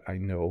so that I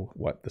know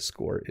what the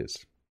score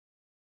is.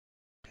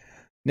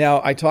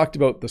 Now, I talked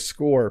about the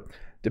score.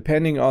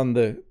 Depending on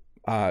the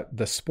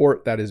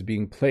sport that is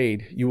being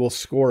played, you will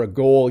score a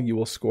goal, you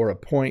will score a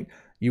point,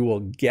 you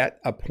will get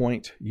a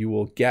point, you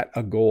will get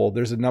a goal.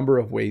 There's a number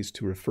of ways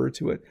to refer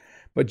to it.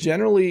 But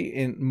generally,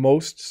 in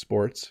most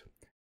sports,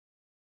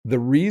 the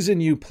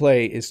reason you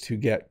play is to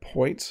get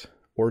points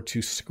or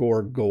to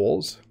score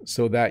goals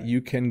so that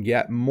you can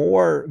get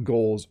more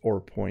goals or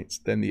points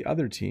than the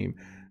other team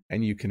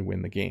and you can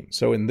win the game.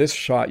 So in this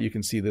shot, you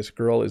can see this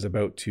girl is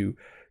about to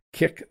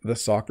kick the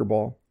soccer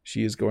ball.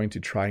 She is going to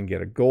try and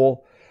get a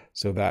goal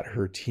so that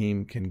her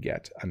team can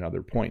get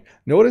another point.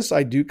 Notice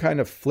I do kind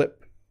of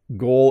flip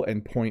goal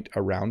and point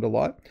around a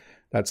lot.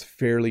 That's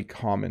fairly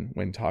common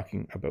when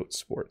talking about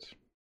sports.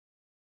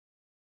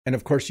 And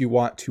of course, you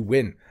want to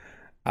win.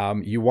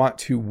 You want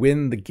to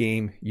win the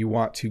game. You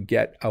want to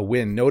get a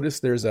win. Notice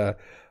there's a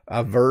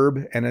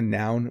verb and a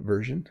noun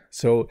version.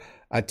 So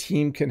a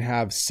team can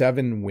have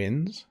 7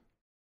 wins.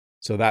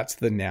 So that's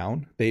the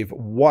noun. They've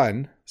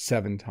won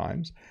 7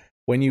 times.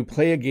 When you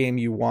play a game,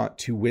 you want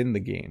to win the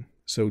game.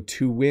 So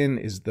to win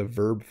is the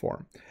verb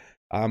form.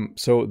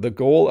 So the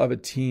goal of a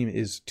team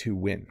is to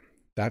win.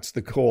 That's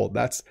the goal.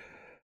 That's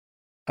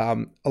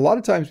a lot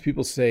of times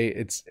people say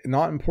it's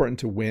not important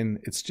to win.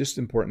 It's just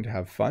important to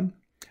have fun.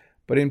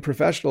 But in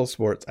professional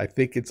sports, I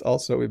think it's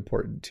also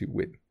important to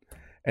win.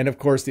 And of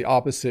course, the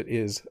opposite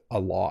is a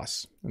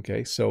loss.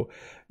 Okay, so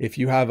if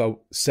you have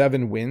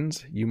 7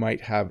 wins, you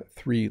might have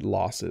 3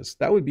 losses.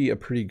 That would be a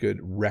pretty good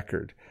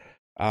record.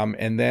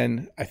 And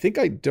then I think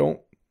I don't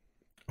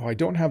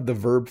have the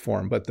verb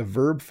form, but the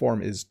verb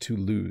form is to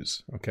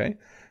lose. Okay,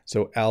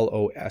 so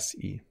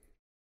LOSE.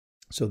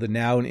 So the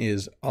noun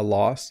is a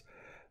loss.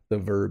 The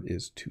verb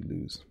is to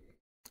lose.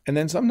 And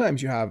then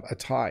sometimes you have a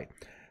tie.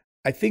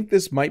 I think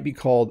this might be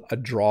called a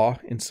draw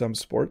in some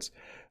sports,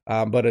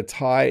 but a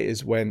tie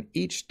is when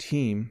each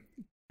team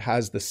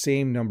has the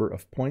same number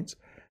of points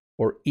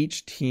or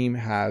each team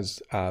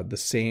has the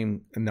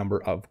same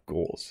number of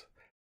goals.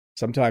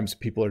 Sometimes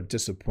people are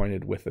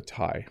disappointed with a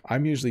tie.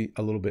 I'm usually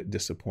a little bit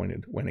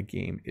disappointed when a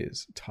game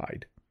is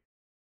tied.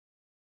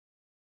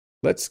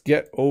 Let's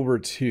get over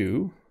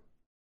to,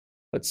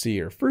 let's see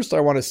here. First,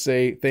 I want to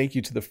say thank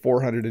you to the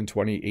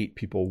 428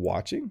 people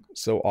watching.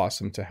 So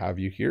awesome to have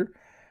you here.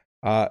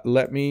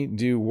 Let me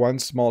do one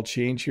small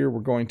change here.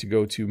 We're going to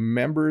go to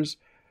members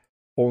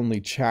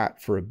only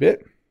chat for a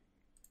bit.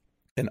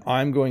 And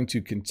I'm going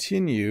to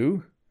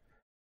continue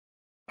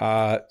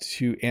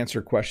to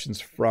answer questions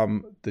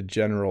from the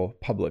general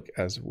public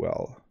as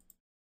well.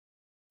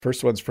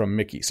 First one's from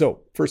Mickey.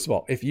 So first of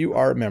all, if you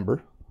are a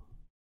member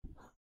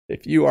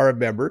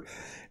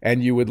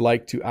and you would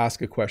like to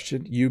ask a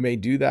question, you may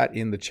do that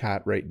in the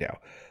chat right now.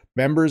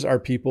 Members are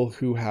people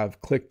who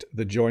have clicked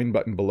the join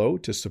button below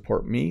to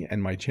support me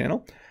and my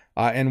channel.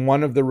 And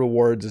one of the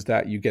rewards is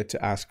that you get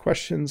to ask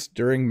questions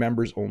during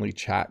members only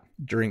chat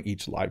during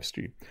each live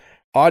stream.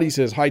 Audie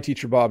says, hi,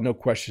 Teacher Bob. No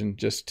question.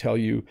 Just tell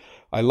you,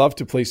 I love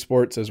to play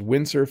sports as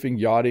windsurfing,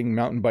 yachting,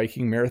 mountain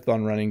biking,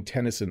 marathon running,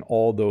 tennis, and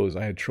all those.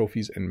 I had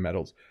trophies and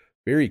medals.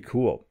 Very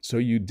cool. So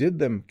you did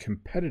them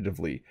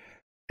competitively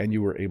and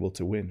you were able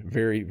to win.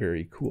 Very,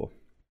 very cool.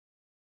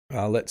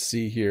 Let's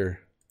see here.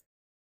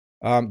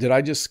 Did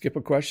I just skip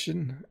a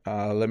question?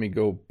 Let me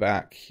go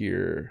back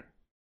here.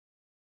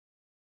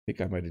 I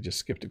think I might have just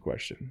skipped a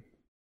question.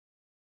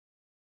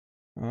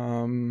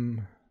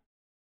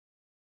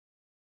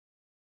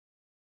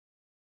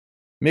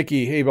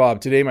 Mickey, hey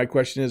Bob, today my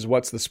question is,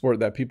 what's the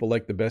sport that people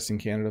like the best in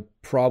Canada?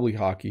 Probably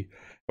hockey.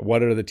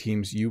 What are the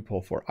teams you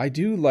pull for? I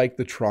do like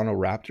the Toronto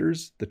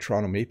Raptors, the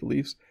Toronto Maple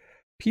Leafs.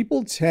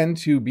 People tend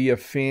to be a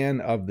fan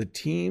of the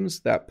teams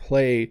that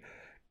play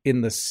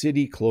in the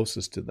city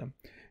closest to them.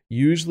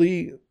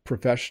 Usually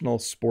professional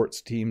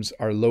sports teams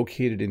are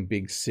located in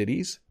big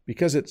cities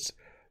because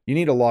you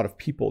need a lot of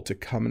people to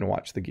come and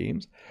watch the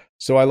games.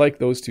 So I like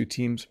those 2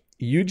 teams.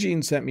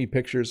 Eugene sent me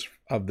pictures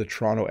of the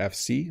Toronto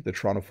FC, the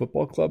Toronto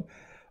Football Club.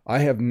 I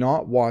have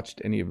not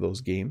watched any of those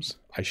games.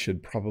 I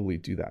should probably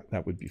do that.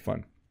 That would be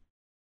fun.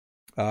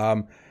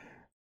 And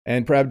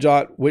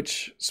Prabjot,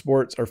 which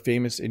sports are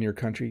famous in your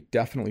country?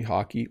 Definitely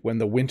hockey. When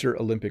the Winter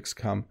Olympics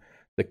come,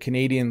 the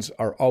Canadians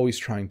are always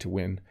trying to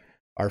win.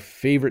 Our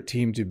favorite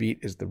team to beat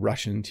is the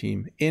Russian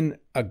team in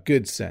a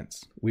good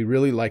sense. We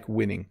really like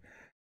winning.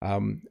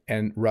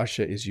 And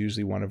Russia is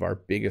usually one of our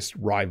biggest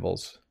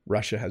rivals.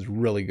 Russia has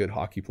really good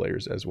hockey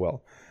players as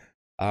well.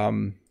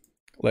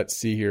 Let's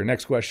see here.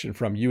 Next question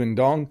from Yuan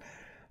Dong.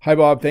 Hi,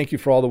 Bob. Thank you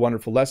for all the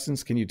wonderful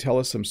lessons. Can you tell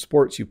us some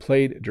sports you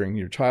played during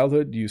your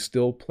childhood? Do you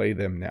still play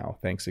them now?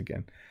 Thanks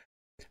again.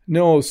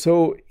 No,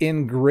 so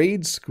in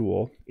grade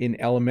school, in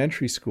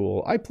elementary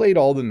school, I played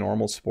all the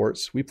normal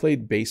sports. We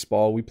played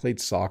baseball, we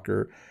played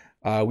soccer,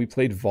 we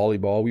played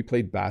volleyball, we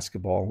played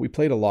basketball. We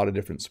played a lot of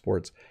different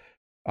sports.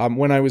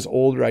 When I was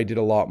older, I did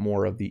a lot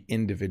more of the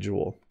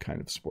individual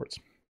kind of sports.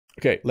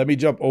 Okay, let me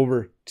jump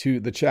over to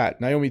the chat.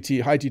 Naomi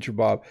T, hi, Teacher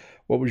Bob.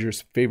 What was your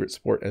favorite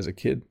sport as a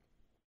kid?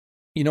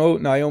 You know,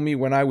 Naomi,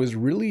 when I was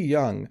really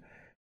young,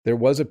 there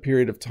was a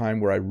period of time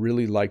where I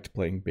really liked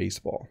playing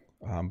baseball.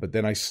 But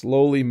then I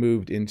slowly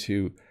moved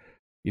into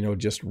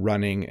just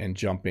running and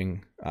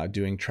jumping,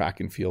 doing track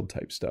and field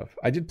type stuff.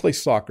 I did play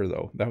soccer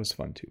though. That was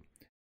fun too.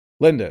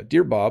 Linda,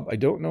 dear Bob, I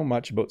don't know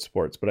much about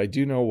sports, but I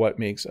do know what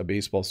makes a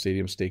baseball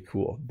stadium stay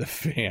cool: the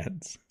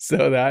fans.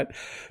 So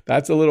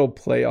that's a little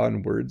play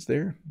on words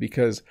there,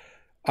 because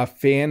a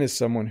fan is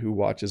someone who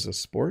watches a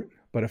sport,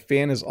 but a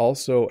fan is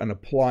also an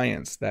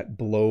appliance that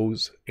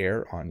blows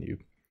air on you.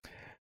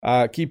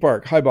 Key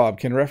Park, hi Bob,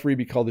 can a referee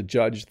be called a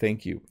judge?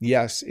 Thank you.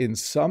 Yes, in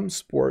some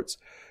sports,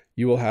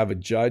 you will have a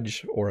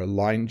judge or a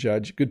line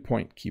judge. Good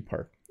point, Key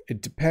Park.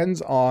 It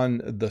depends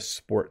on the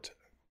sport,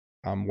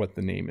 what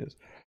the name is.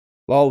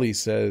 Lolly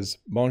says,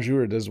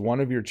 bonjour, does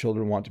one of your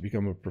children want to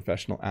become a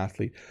professional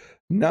athlete?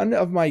 None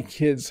of my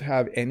kids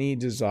have any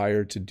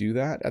desire to do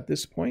that at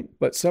this point,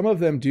 but some of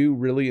them do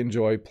really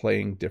enjoy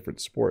playing different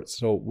sports.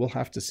 So we'll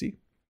have to see.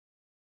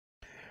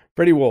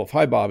 Freddie Wolf,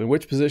 hi Bob, in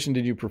which position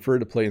did you prefer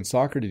to play in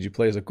soccer? Did you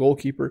play as a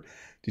goalkeeper?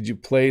 Did you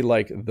play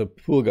like the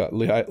Pulga,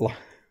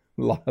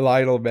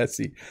 Lionel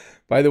Messi?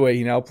 By the way,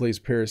 he now plays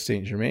Paris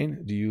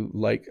Saint-Germain. Do you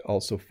like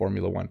also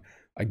Formula One?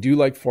 I do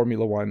like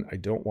Formula One. I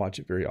don't watch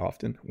it very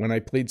often. When I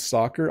played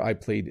soccer, I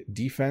played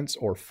defense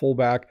or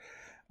fullback.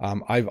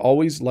 I've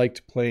always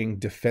liked playing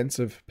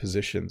defensive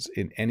positions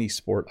in any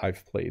sport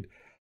I've played.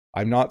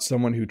 I'm not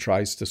someone who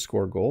tries to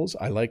score goals.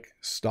 I like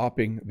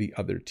stopping the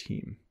other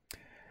team.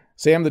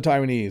 Sam the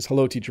Taiwanese,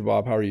 hello Teacher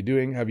Bob, how are you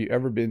doing? Have you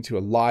ever been to a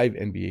live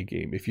NBA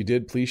game? If you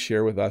did, please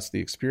share with us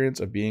the experience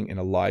of being in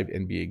a live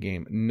NBA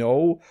game.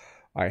 No,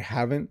 I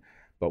haven't,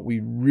 but we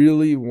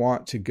really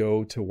want to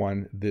go to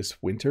one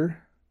this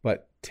winter,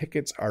 but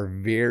tickets are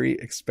very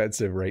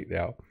expensive right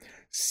now.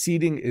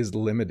 Seating is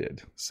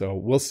limited, so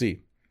we'll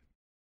see.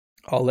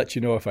 I'll let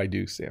you know if I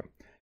do, Sam.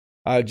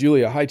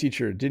 Julia, hi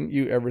teacher, didn't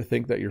you ever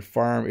think that your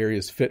farm area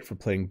is fit for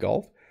playing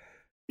golf?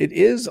 It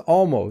is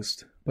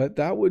almost, but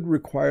that would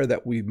require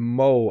that we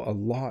mow a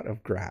lot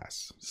of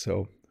grass.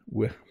 So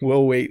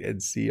we'll wait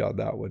and see on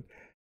that one.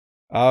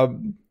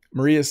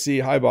 Maria C.,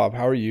 hi Bob,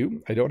 how are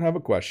you? I don't have a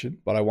question,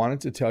 but I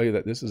wanted to tell you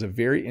that this is a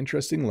very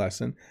interesting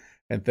lesson,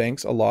 and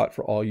thanks a lot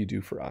for all you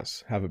do for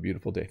us. Have a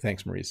beautiful day.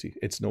 Thanks, Maria C.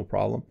 It's no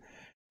problem.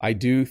 I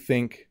do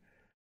think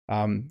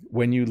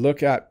when you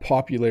look at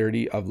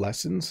popularity of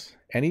lessons,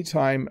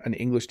 anytime an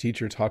English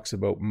teacher talks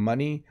about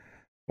money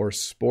or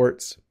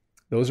sports,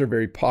 those are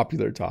very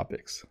popular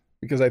topics,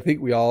 because I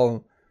think we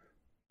all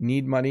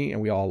need money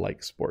and we all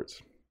like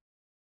sports.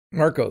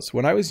 Marcos,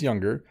 when I was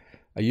younger,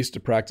 I used to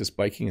practice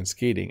biking and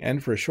skating,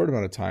 and for a short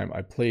amount of time,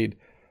 I played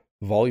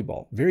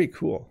volleyball. Very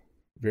cool.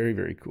 Very,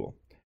 very cool.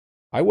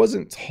 I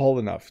wasn't tall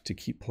enough to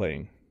keep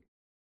playing.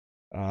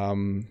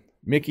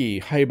 Mickey,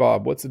 hi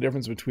Bob, what's the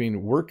difference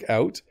between work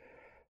out,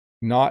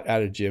 not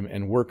at a gym,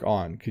 and work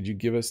on? Could you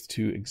give us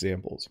 2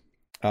 examples?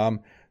 So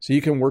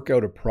you can work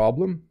out a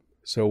problem.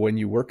 So when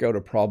you work out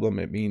a problem,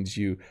 it means if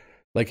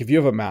you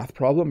have a math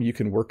problem, you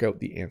can work out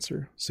the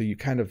answer. So you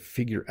kind of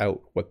figure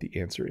out what the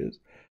answer is.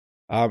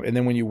 And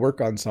then when you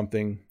work on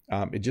something,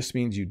 it just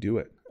means you do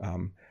it.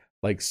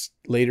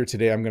 Later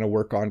today, I'm going to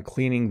work on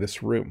cleaning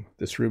this room.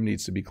 This room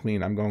needs to be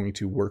clean. I'm going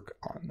to work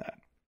on that.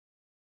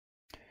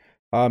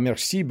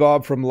 Merci,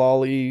 Bob from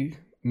Lolly.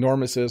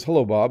 Norma says,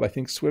 hello, Bob. I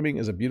think swimming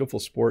is a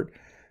beautiful sport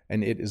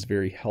and it is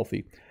very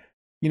healthy.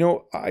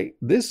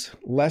 This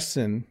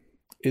lesson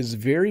is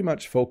very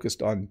much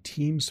focused on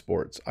team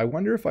sports. I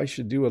wonder if I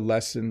should do a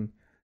lesson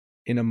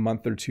in a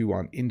month or 2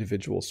 on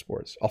individual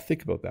sports. I'll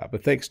think about that.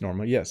 But thanks,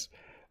 Norma. Yes,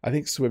 I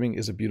think swimming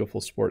is a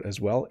beautiful sport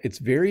as well. It's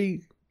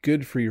very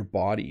good for your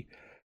body.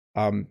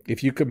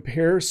 If you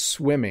compare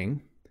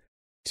swimming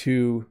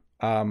to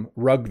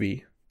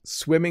rugby,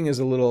 swimming is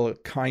a little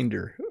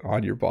kinder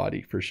on your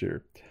body for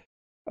sure.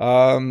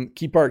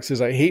 Key Park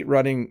says, I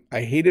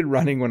hated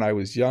running when I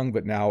was young,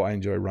 but now I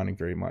enjoy running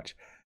very much.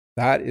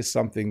 That is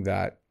something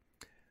that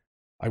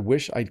I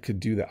wish I could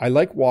do that. I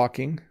like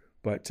walking,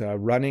 but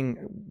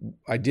running,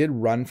 I did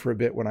run for a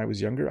bit when I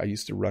was younger. I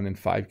used to run in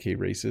 5K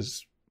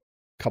races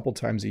a couple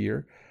times a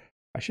year.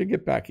 I should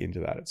get back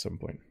into that at some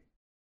point.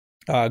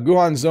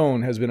 Guhan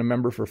Zone has been a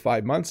member for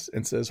 5 months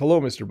and says,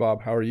 hello, Mr.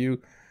 Bob. How are you?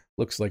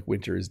 Looks like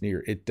winter is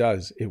near. It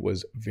does. It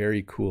was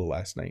very cool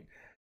last night.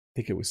 I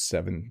think it was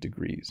 7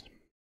 degrees.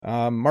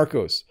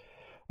 Marcos,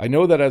 I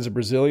know that as a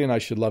Brazilian, I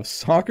should love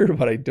soccer,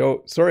 but I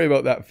don't. Sorry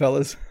about that,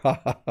 fellas.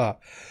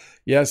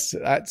 Yes,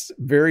 that's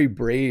very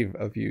brave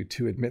of you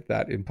to admit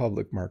that in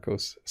public,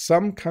 Marcos.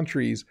 Some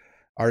countries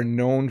are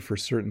known for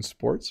certain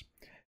sports.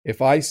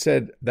 If I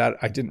said that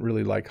I didn't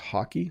really like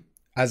hockey,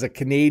 as a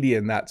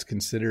Canadian, that's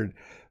considered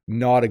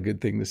not a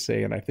good thing to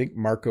say. And I think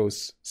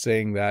Marcos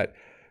saying that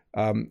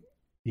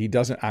he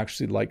doesn't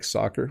actually like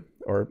soccer,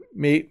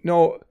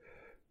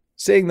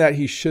 saying that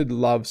he should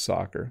love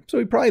soccer. So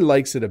he probably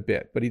likes it a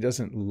bit, but he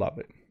doesn't love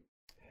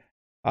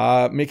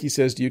it. Mickey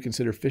says, do you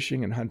consider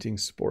fishing and hunting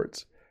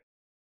sports?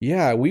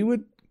 Yeah, we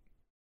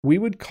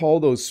would call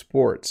those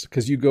sports,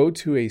 because you go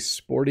to a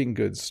sporting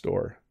goods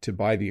store to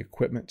buy the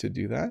equipment to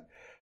do that,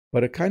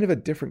 but a kind of a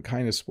different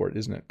kind of sport,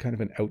 isn't it? Kind of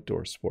an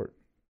outdoor sport.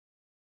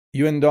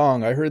 Yuan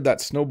Dong, I heard that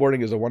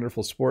snowboarding is a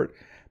wonderful sport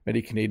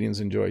many Canadians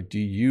enjoy. Do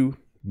you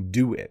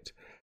do it?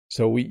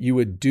 So you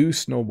would do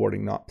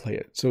snowboarding, not play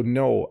it. So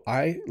no,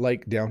 I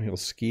like downhill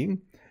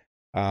skiing,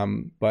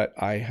 but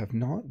I have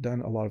not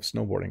done a lot of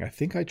snowboarding. I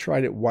think I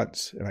tried it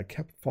once and I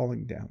kept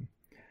falling down.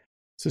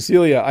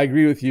 Cecilia, I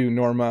agree with you,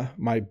 Norma.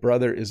 My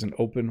brother is an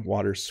open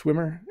water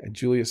swimmer. And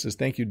Julia says,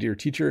 thank you, dear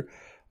teacher.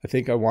 I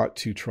think I want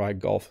to try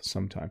golf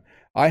sometime.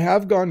 I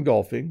have gone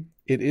golfing.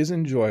 It is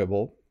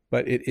enjoyable,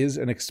 but it is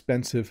an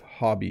expensive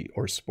hobby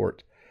or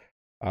sport.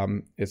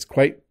 It's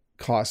quite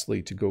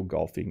costly to go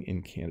golfing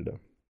in Canada.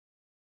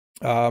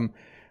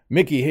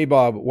 Mickey, hey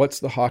Bob, what's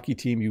the hockey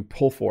team you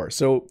pull for?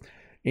 So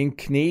in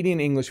Canadian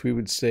English, we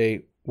would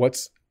say,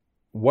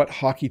 what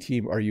hockey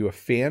team are you a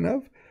fan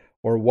of?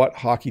 Or what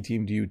hockey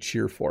team do you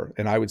cheer for?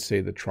 And I would say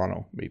the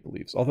Toronto Maple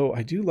Leafs. Although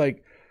I do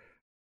like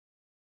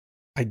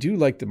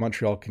the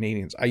Montreal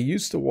Canadiens. I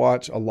used to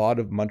watch a lot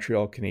of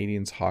Montreal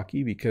Canadiens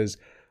hockey because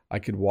I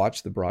could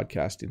watch the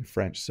broadcast in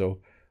French.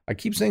 So I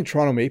keep saying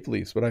Toronto Maple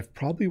Leafs, but I've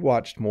probably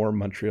watched more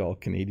Montreal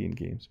Canadian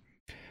games.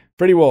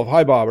 Freddie Wolf,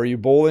 hi Bob. Are you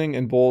bowling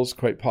and bowls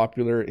quite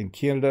popular in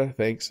Canada?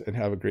 Thanks and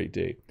have a great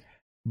day.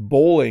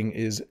 Bowling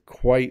is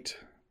quite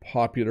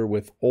popular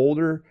with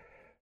older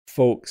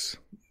folks.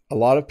 A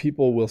lot of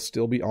people will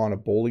still be on a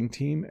bowling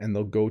team and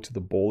they'll go to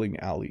the bowling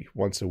alley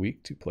once a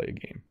week to play a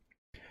game.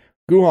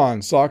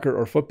 Guhan, soccer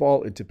or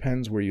football, it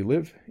depends where you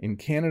live. In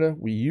Canada,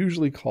 we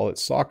usually call it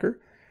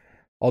soccer.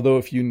 Although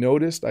if you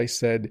noticed, I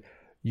said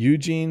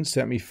Eugene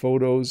sent me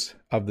photos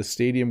of the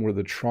stadium where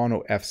the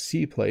Toronto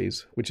FC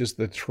plays, which is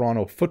the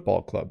Toronto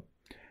Football Club.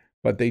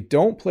 But they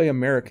don't play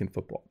American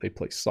football, they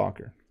play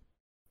soccer.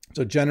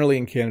 So generally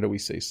in Canada, we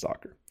say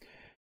soccer.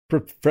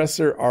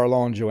 Professor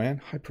Arlon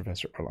Joanne. Hi,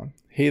 Professor Arlon.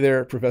 Hey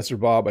there, Professor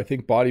Bob. I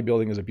think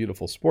bodybuilding is a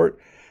beautiful sport,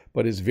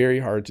 but is very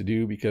hard to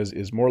do because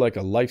it's more like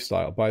a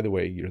lifestyle. By the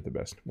way, you're the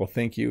best. Well,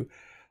 thank you.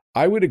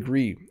 I would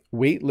agree.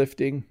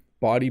 Weightlifting,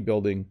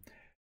 bodybuilding,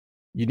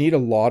 you need a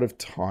lot of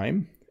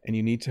time, and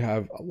you need to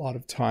have a lot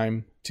of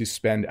time to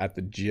spend at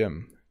the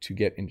gym to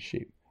get in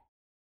shape.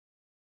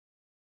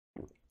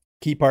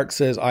 Key Park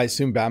says, I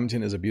assume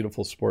badminton is a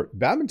beautiful sport.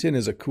 Badminton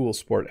is a cool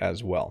sport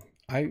as well.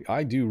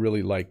 I do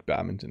really like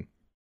badminton.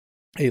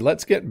 Hey,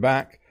 let's get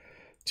back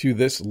to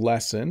this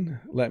lesson.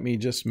 Let me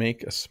just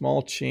make a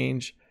small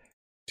change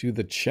to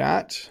the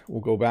chat. We'll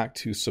go back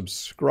to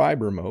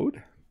subscriber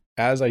mode.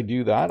 As I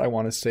do that, I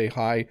want to say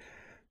hi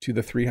to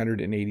the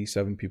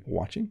 387 people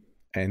watching.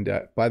 And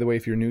by the way,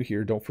 if you're new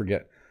here, don't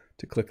forget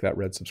to click that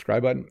red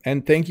subscribe button.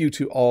 And thank you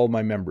to all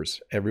my members,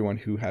 everyone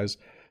who has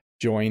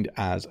joined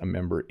as a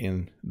member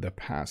in the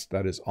past.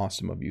 That is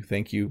awesome of you.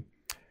 Thank you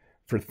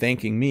for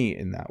thanking me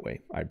in that way.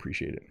 I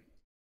appreciate it.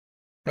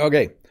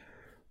 Okay.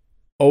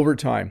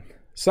 Overtime.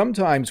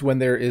 Sometimes when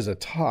there is a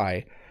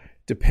tie,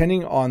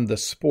 depending on the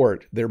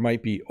sport, there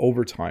might be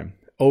overtime.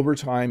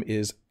 Overtime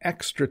is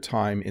extra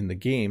time in the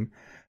game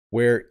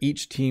where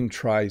each team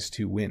tries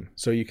to win.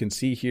 So you can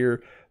see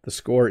here the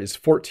score is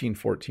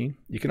 14-14.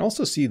 You can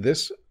also see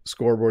this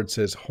scoreboard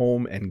says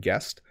home and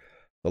guest.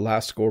 The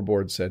last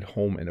scoreboard said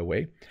home and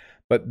away.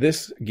 But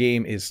this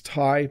game is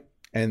tie,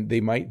 and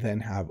they might then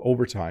have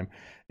overtime.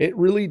 It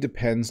really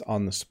depends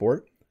on the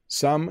sport.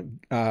 Some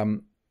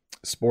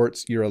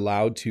sports you're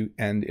allowed to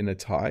end in a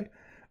tie.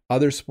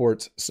 Other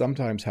sports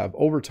sometimes have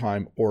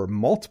overtime or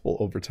multiple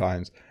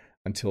overtimes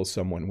until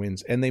someone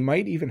wins. And they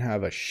might even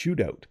have a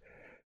shootout.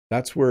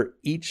 That's where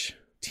each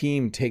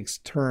team takes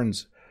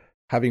turns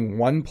having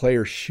one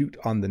player shoot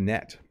on the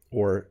net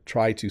or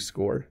try to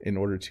score in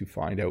order to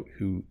find out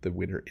who the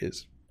winner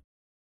is.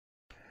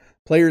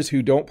 Players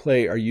who don't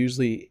play are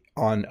usually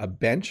on a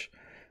bench.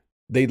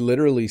 They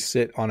literally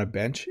sit on a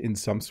bench in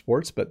some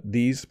sports, but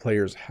these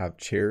players have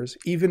chairs.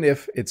 Even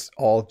if it's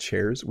all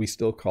chairs, we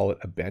still call it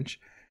a bench.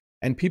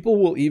 And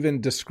people will even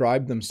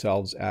describe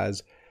themselves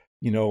as,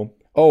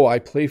 oh, I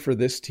play for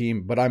this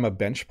team, but I'm a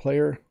bench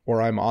player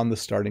or I'm on the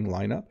starting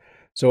lineup.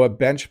 So a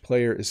bench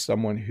player is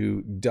someone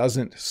who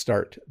doesn't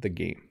start the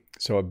game.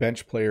 So a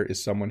bench player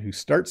is someone who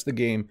starts the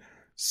game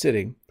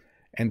sitting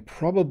and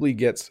probably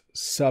gets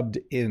subbed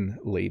in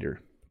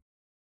later.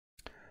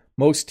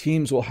 Most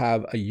teams will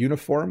have a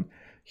uniform.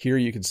 Here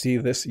you can see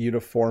this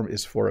uniform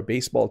is for a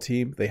baseball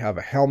team. They have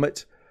a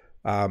helmet.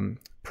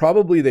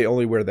 Probably they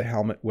only wear the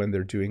helmet when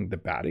they're doing the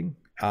batting.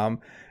 And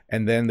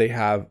then they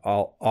have,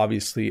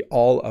 obviously,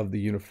 all of the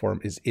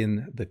uniform is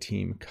in the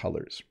team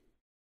colors.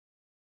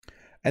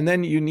 And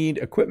then you need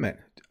equipment.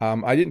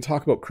 I didn't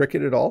talk about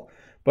cricket at all,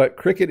 but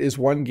cricket is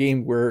one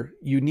game where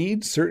you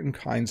need certain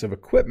kinds of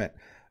equipment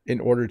in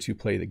order to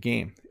play the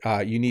game.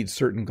 You need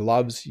certain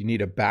gloves, you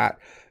need a bat,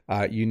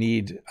 you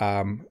need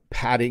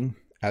padding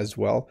as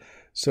well.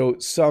 So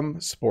some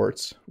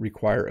sports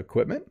require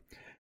equipment.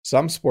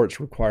 Some sports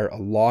require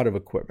a lot of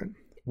equipment.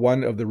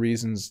 One of the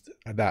reasons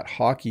that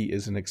hockey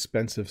is an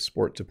expensive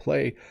sport to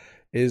play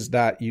is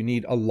that you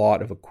need a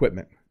lot of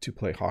equipment to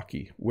play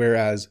hockey,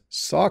 whereas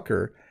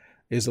soccer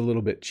is a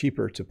little bit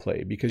cheaper to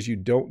play because you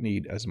don't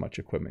need as much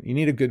equipment. You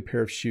need a good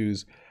pair of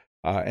shoes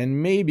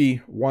and maybe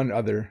one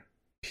other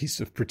piece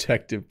of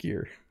protective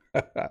gear.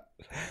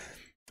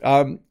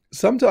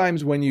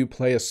 Sometimes when you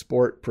play a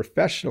sport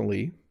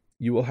professionally,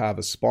 you will have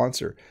a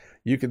sponsor.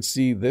 you can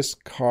see this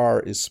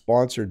car is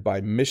sponsored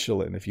by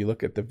Michelin. If you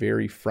look at the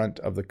very front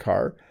of the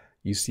car,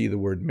 you see the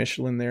word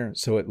Michelin there.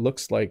 So it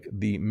looks like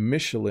the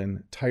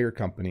Michelin Tire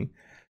Company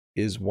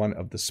is one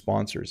of the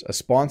sponsors. A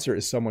sponsor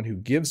is someone who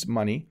gives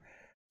money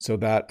so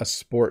that a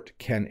sport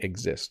can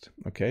exist.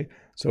 Okay.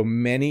 So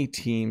many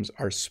teams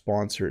are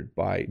sponsored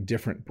by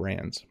different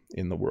brands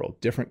in the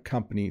world. Different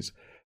companies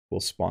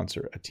will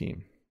sponsor a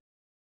team.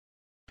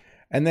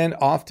 And then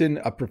often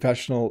a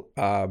professional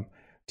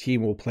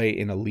team will play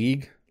in a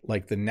league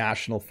like the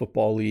National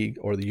Football League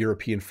or the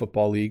European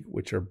Football League,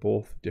 which are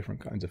both different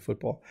kinds of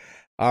football.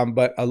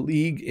 But a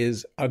league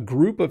is a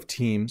group of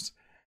teams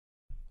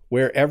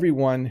where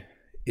everyone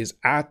is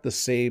at the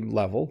same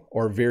level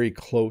or very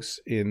close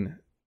in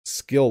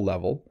skill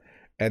level,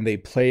 and they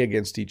play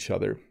against each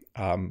other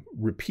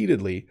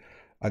repeatedly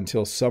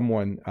until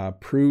someone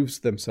proves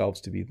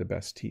themselves to be the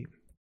best team.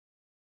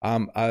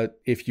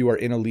 If you are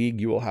in a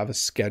league, you will have a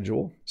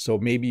schedule. So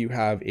maybe you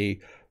have a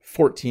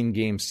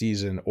 14-game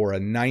season or a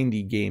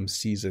 90-game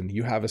season.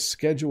 You have a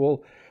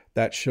schedule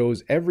that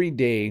shows every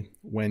day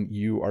when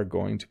you are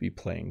going to be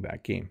playing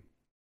that game.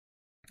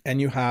 And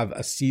you have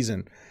a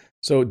season.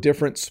 So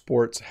different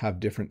sports have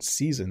different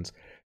seasons.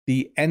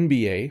 The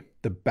NBA,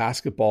 the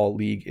basketball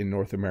league in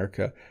North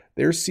America,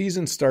 their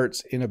season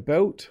starts in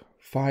about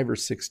 5 or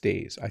 6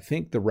 days. I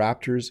think the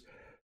Raptors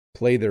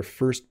play their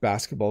first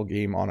basketball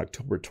game on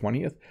October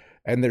 20th,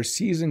 and their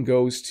season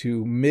goes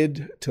to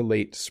mid to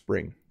late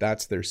spring.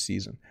 That's their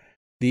season.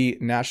 The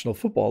National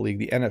Football League,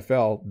 the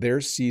NFL,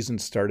 their season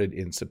started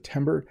in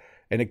September,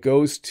 and it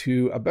goes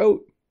to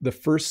about the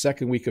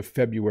second week of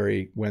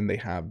February when they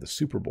have the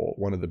Super Bowl,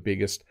 one of the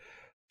biggest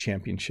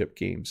championship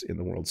games in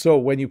the world. So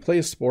when you play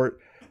a sport,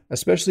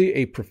 especially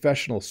a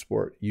professional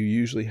sport, you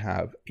usually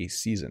have a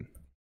season.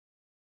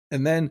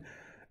 And then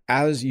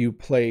as you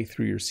play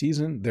through your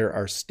season, there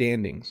are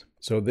standings.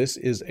 So this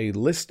is a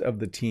list of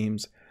the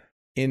teams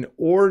in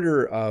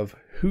order of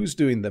who's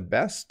doing the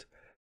best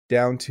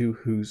down to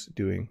who's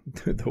doing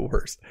the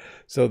worst.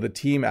 So the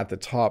team at the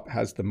top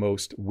has the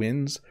most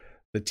wins.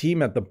 The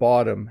team at the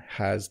bottom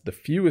has the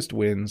fewest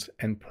wins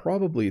and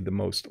probably the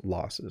most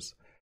losses.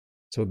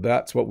 So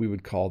that's what we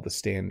would call the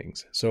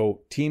standings.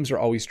 So teams are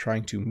always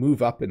trying to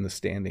move up in the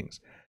standings.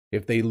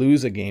 If they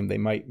lose a game, they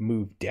might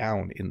move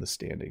down in the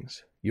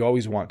standings. You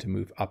always want to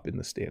move up in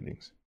the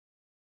standings.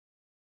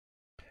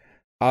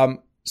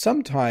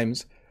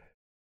 Sometimes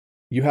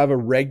you have a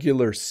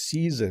regular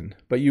season,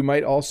 but you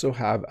might also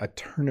have a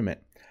tournament.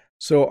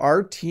 So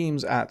our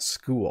teams at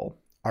school,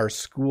 our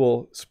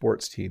school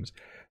sports teams,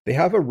 they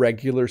have a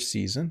regular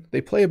season.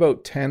 They play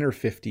about 10 or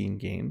 15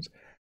 games,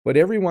 but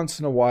every once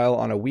in a while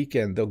on a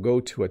weekend, they'll go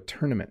to a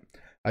tournament.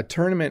 A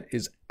tournament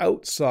is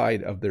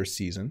outside of their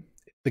season.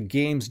 The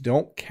games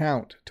don't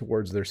count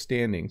towards their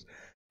standings,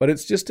 but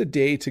it's just a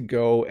day to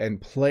go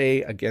and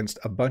play against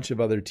a bunch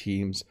of other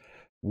teams,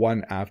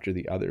 one after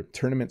the other.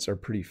 Tournaments are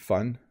pretty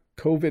fun.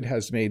 COVID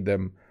has made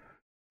them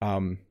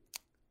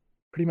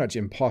pretty much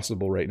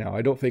impossible right now.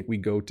 I don't think we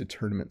go to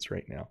tournaments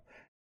right now,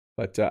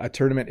 but a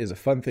tournament is a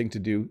fun thing to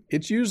do.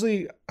 It's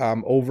usually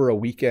over a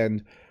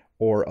weekend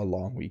or a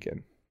long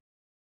weekend.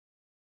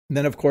 And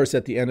then, of course,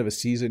 at the end of a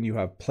season, you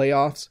have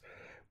playoffs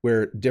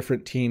where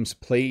different teams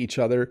play each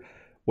other.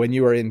 When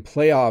you are in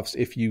playoffs,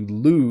 if you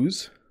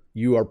lose,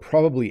 you are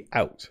probably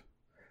out.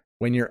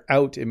 When you're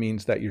out, it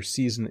means that your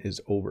season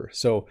is over.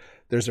 So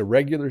there's a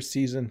regular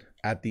season.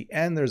 At the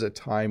end, there's a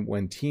time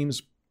when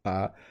teams,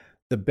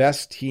 the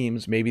best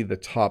teams, maybe the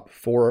top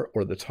 4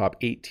 or the top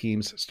 8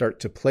 teams, start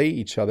to play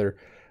each other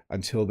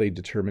until they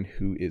determine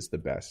who is the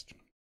best.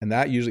 And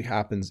that usually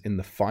happens in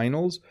the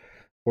finals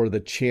or the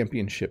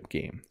championship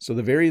game. So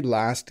the very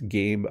last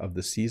game of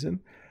the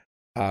season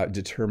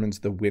determines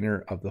the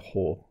winner of the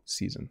whole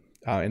season.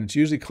 And it's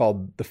usually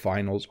called the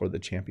finals or the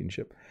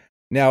championship.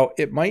 Now,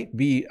 it might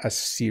be a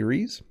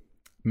series.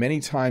 Many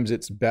times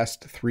it's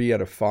best 3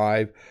 out of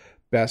 5,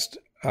 best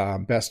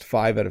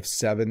 5 out of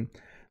 7.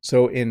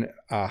 So in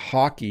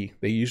hockey,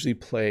 they usually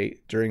play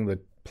during the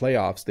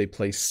playoffs, they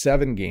play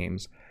 7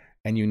 games,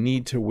 and you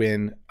need to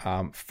win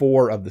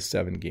 4 of the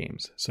 7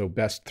 games. So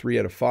best 3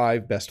 out of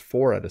 5, best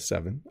 4 out of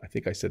 7. I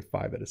think I said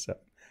 5 out of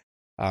 7.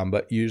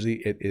 But usually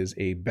it is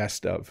a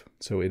best of.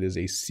 So it is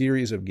a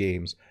series of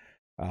games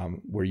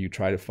where you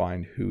try to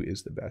find who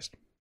is the best.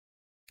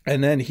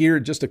 And then here,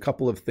 just a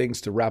couple of things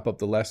to wrap up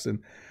the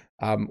lesson.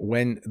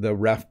 When the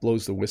ref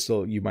blows the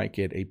whistle, you might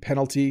get a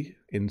penalty.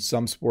 In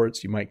some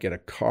sports, you might get a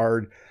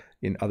card.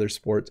 In other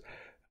sports,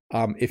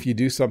 if you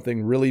do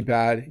something really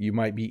bad, you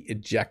might be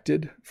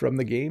ejected from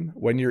the game.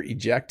 When you're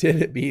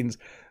ejected, it means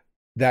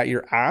that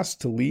you're asked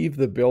to leave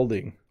the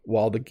building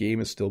while the game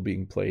is still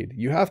being played.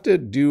 You have to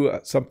do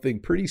something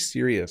pretty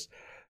serious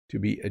to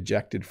be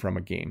ejected from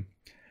a game.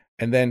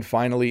 And then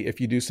finally, if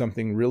you do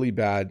something really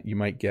bad, you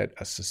might get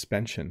a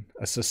suspension.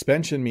 A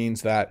suspension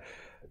means that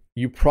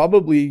you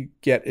probably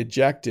get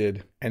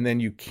ejected and then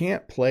you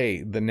can't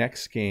play the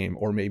next game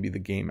or maybe the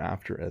game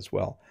after as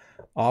well.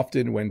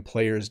 Often when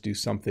players do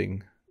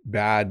something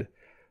bad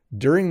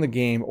during the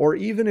game, or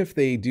even if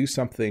they do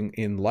something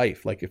in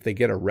life, like if they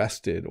get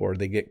arrested or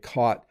they get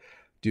caught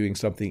doing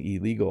something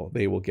illegal,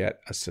 they will get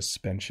a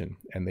suspension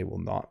and they will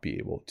not be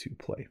able to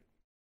play.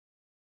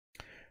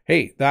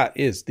 Hey, that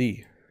is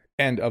the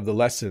end of the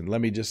lesson.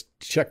 Let me just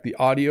check the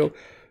audio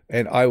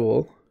and I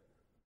will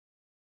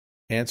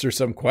answer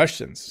some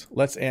questions.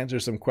 Let's answer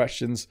some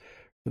questions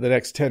for the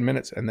next 10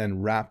 minutes and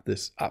then wrap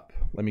this up.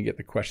 Let me get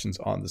the questions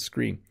on the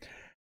screen.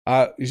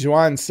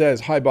 Joanne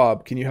says, hi,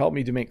 Bob. Can you help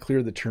me to make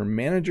clear the term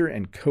manager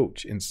and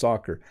coach in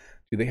soccer?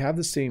 Do they have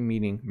the same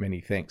meaning?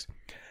 Many thanks.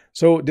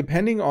 So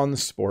depending on the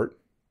sport,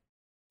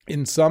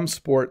 in some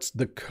sports,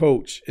 the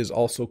coach is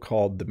also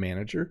called the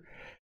manager.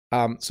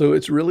 So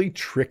it's really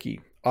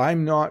tricky.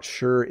 I'm not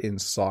sure in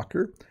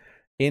soccer.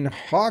 In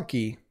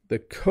hockey, the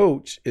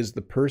coach is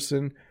the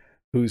person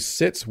who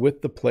sits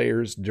with the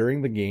players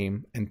during the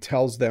game and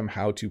tells them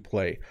how to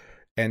play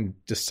and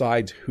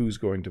decides who's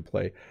going to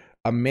play.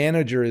 A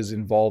manager is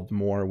involved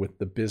more with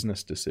the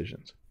business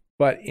decisions.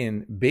 But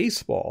in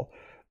baseball,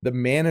 the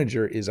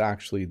manager is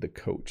actually the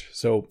coach.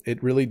 So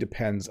it really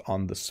depends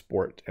on the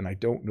sport. And I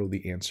don't know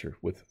the answer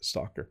with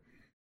soccer.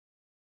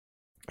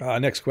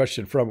 Next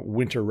question from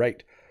Winter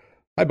Wright.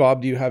 Hi,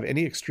 Bob. Do you have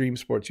any extreme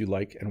sports you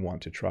like and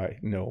want to try?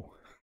 No,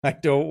 I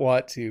don't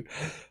want to.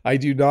 I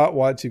do not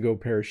want to go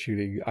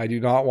parachuting. I do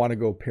not want to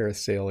go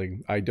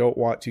parasailing. I don't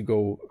want to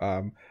go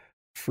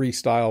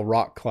freestyle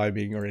rock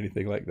climbing or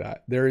anything like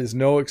that. There is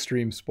no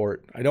extreme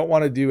sport. I don't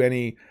want to do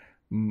any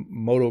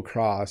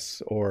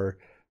motocross or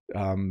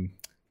what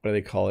do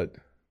they call it?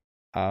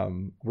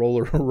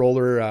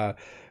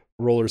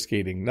 Roller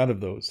skating. None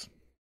of those.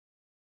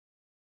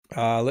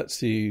 Let's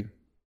see.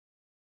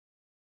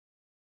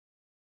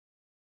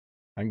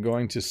 I'm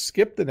going to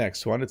skip the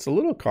next one. It's a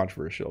little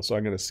controversial, so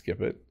I'm going to skip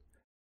it.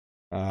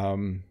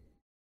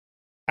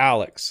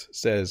 Alex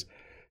says,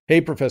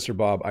 hey, Professor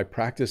Bob, I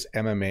practice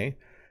MMA.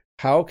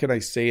 How can I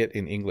say it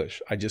in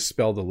English? I just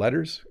spell the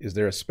letters. Is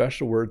there a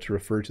special word to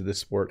refer to this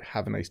sport?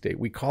 Have a nice day.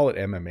 We call it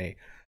MMA.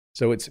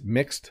 So it's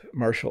mixed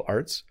martial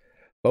arts.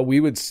 But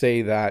we would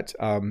say that,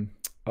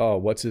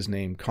 what's his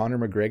name? Conor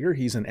McGregor.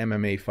 He's an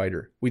MMA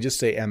fighter. We just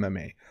say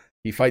MMA.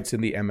 He fights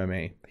in the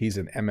MMA. He's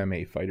an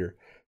MMA fighter.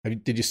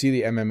 Did you see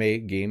the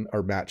MMA game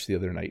or match the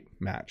other night?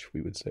 Match,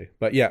 we would say.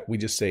 But yeah, we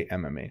just say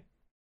MMA.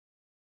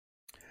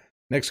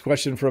 Next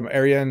question from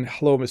Ariane.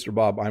 Hello, Mr.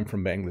 Bob. I'm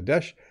from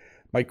Bangladesh.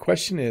 My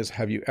question is,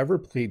 have you ever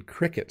played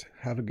cricket?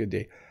 Have a good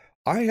day.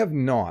 I have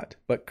not,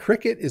 but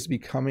cricket is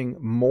becoming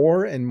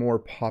more and more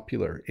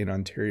popular in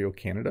Ontario,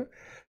 Canada.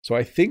 So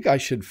I think I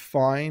should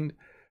find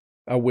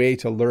a way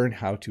to learn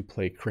how to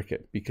play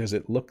cricket because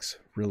it looks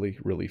really,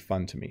 really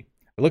fun to me.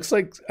 It looks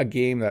like a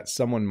game that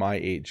someone my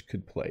age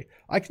could play.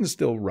 I can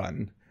still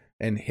run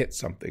and hit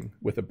something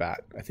with a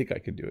bat. I think I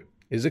could do it.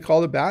 Is it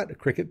called a bat? A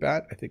cricket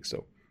bat? I think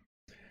so.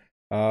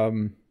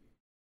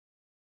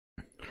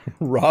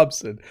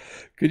 Robson,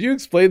 could you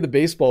explain the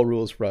baseball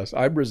rules for us?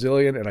 I'm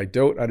Brazilian and I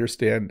don't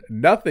understand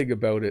nothing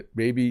about it.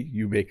 Maybe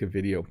you make a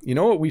video. You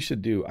know what we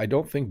should do? I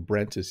don't think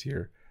Brent is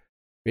here.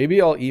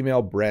 Maybe I'll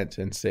email Brent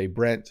and say,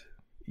 Brent,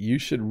 you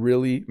should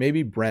really,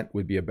 maybe Brent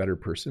would be a better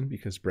person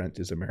because Brent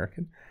is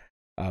American.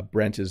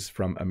 Brent is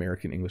from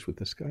American English with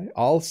this guy.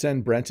 I'll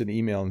send Brent an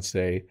email and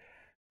say,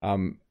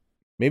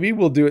 maybe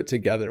we'll do it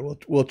together.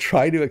 We'll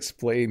try to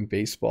explain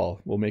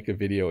baseball. We'll make a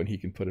video and he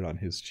can put it on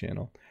his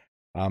channel.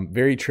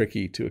 Very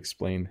tricky to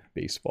explain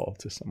baseball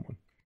to someone.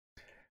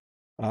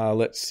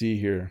 Let's see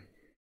here.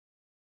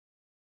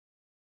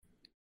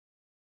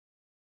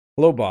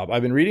 Hello, Bob.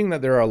 I've been reading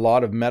that there are a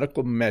lot of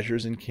medical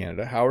measures in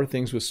Canada. How are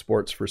things with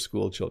sports for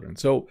school children?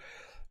 So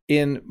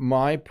in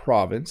my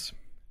province,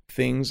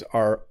 things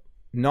are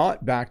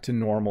not back to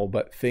normal,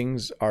 but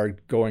things are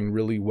going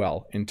really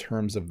well in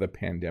terms of the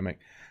pandemic.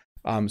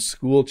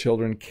 School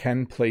children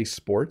can play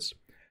sports.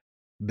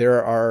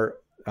 There are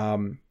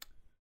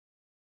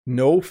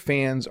no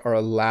fans are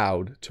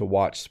allowed to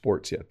watch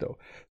sports yet, though.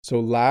 So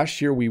last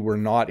year we were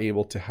not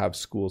able to have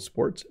school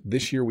sports.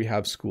 This year we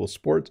have school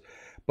sports,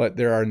 but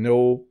there are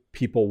no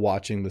people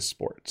watching the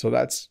sport. So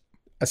that's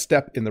a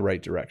step in the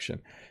right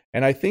direction.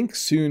 And I think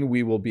soon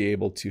we will be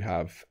able to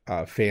have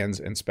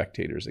fans and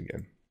spectators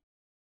again.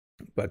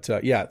 But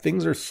yeah,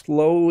 things are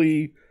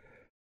slowly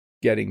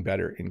getting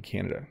better in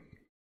Canada.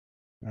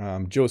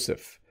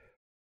 Joseph.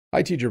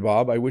 Hi, Teacher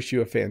Bob. I wish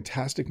you a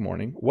fantastic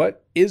morning.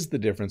 What is the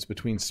difference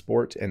between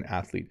sport and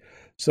athlete?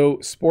 So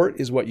sport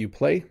is what you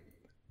play.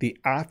 The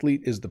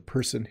athlete is the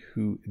person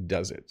who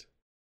does it.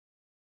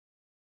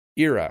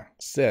 Ira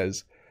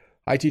says,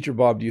 hi, Teacher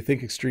Bob. Do you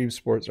think extreme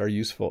sports are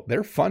useful?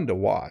 They're fun to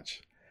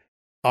watch.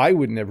 I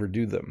would never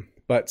do them,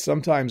 but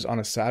sometimes on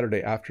a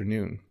Saturday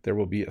afternoon, there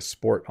will be a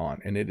sport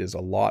on, and it is a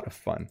lot of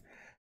fun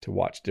to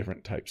watch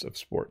different types of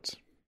sports.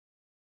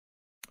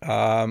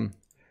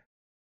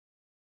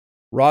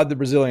 Rod the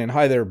Brazilian.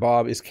 Hi there,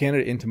 Bob. Is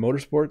Canada into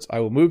motorsports? I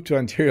will move to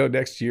Ontario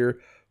next year.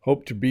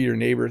 Hope to be your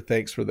neighbor.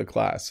 Thanks for the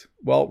class.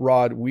 Well,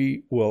 Rod,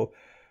 we will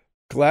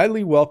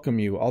gladly welcome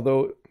you.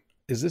 Although,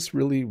 is this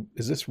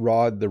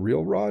Rod the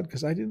real Rod?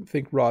 Because I didn't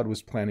think Rod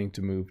was planning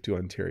to move to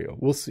Ontario.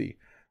 We'll see.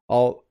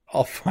 I'll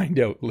find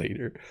out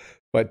later.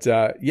 But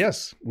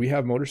yes, we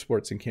have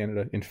motorsports in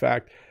Canada. In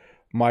fact,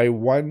 my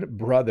one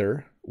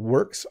brother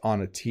works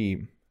on a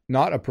team,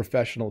 not a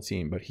professional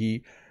team, but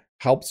he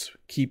helps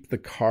keep the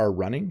car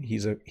running.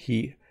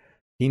 He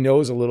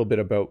knows a little bit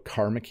about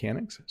car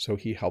mechanics, so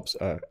he helps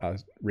a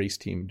race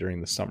team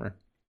during the summer.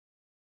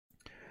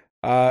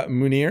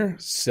 Munir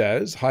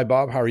says, "Hi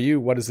Bob, how are you?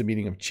 What is the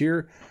meaning of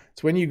cheer?"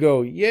 It's when you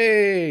go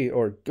yay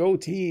or go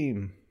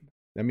team.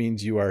 That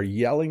means you are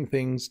yelling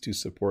things to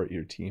support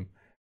your team.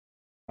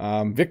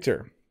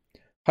 Victor,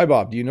 hi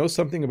Bob, do you know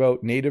something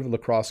about native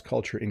lacrosse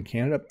culture in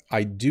Canada?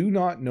 I do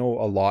not know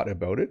a lot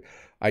about it.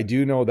 I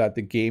do know that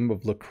the game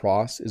of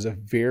lacrosse is a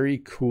very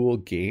cool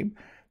game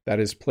that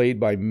is played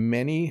by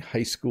many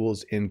high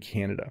schools in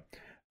Canada.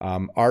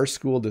 Our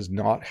school does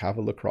not have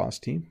a lacrosse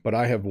team, but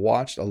I have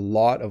watched a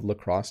lot of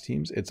lacrosse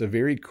teams. It's a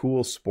very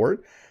cool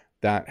sport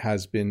that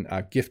has been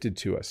gifted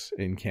to us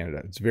in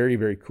Canada. It's very,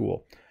 very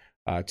cool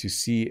to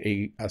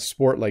see a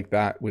sport like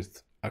that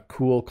with a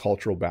cool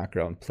cultural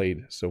background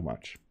played so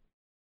much.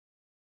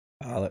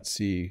 Let's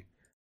see.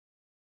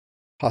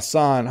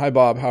 Hassan, hi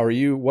Bob, how are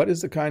you? What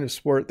is the kind of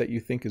sport that you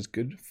think is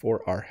good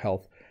for our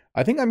health?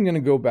 I think I'm going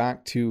to go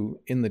back to,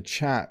 in the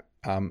chat,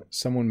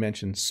 someone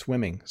mentioned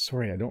swimming.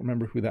 Sorry, I don't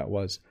remember who that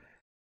was,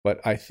 but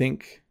I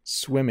think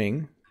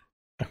swimming,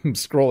 I'm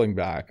scrolling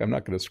back. I'm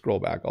not going to scroll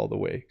back all the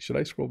way. Should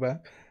I scroll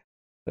back?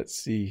 Let's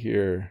see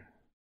here.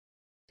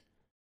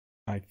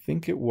 I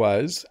think it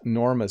was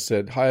Norma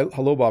said,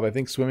 hello Bob, I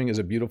think swimming is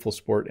a beautiful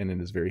sport and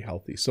it is very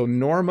healthy. So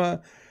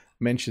Norma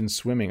mentioned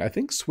swimming. I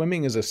think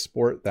swimming is a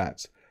sport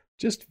that's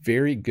just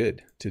very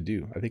good to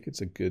do. I think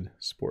it's a good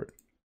sport.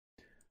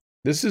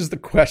 This is the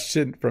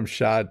question from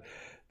Shad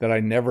that I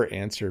never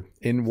answer.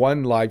 In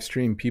one live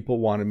stream, people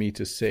wanted me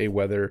to say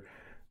whether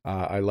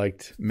I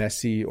liked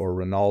Messi or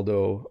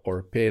Ronaldo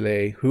or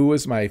Pele, who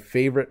was my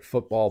favorite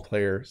football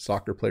player,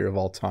 soccer player of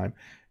all time.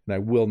 And I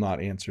will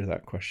not answer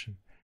that question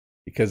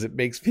because it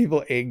makes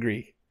people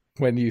angry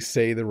when you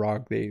say the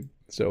wrong name.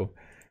 So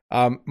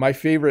my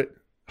favorite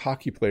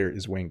hockey player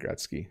is Wayne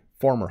Gretzky,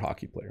 former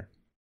hockey player.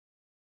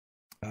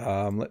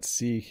 Let's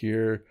see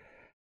here.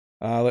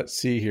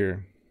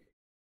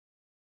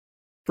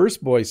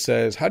 First Boy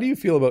says, how do you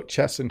feel about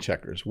chess and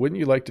checkers? Wouldn't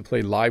you like to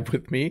play live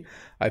with me?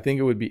 I think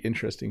it would be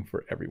interesting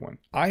for everyone.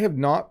 I have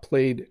not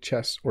played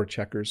chess or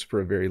checkers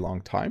for a very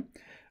long time.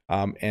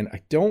 And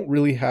I don't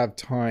really have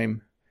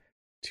time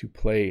to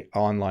play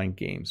online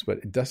games, but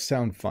it does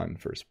sound fun,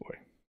 First Boy.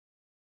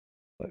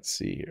 Let's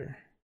see here.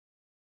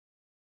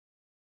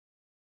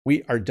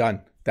 We are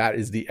done. That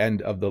is the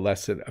end of the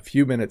lesson. A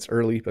few minutes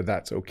early, but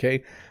that's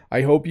okay.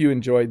 I hope you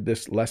enjoyed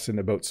this lesson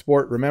about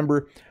sport.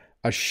 Remember,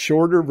 a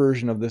shorter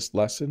version of this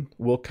lesson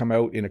will come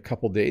out in a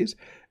couple days,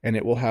 and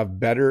it will have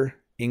better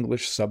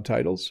English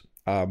subtitles.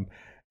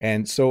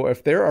 And so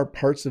if there are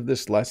parts of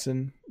this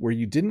lesson where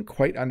you didn't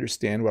quite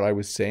understand what I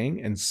was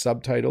saying and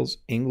subtitles,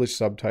 English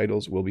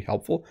subtitles will be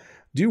helpful,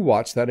 do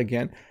watch that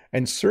again.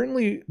 And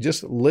certainly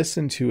just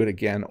listen to it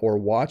again or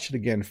watch it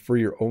again for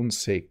your own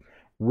sake.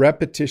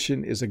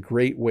 Repetition is a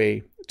great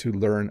way to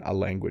learn a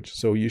language.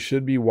 So you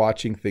should be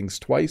watching things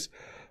twice,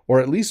 or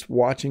at least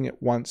watching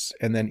it once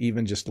and then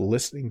even just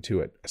listening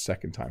to it a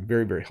second time.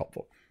 Very, very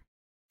helpful.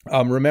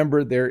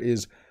 Remember, there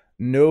is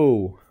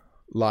no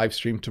live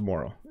stream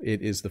tomorrow.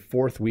 It is the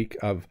fourth week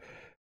of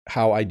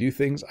how I do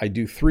things. I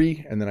do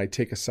 3 and then I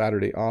take a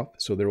Saturday off.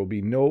 So there will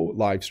be no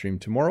live stream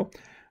tomorrow,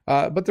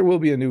 but there will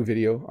be a new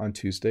video on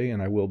Tuesday,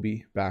 and I will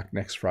be back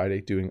next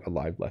Friday doing a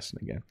live lesson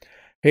again.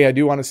 Hey, I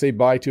do want to say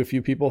bye to a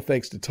few people.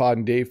 Thanks to Todd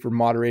and Dave for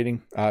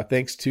moderating.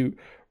 Thanks to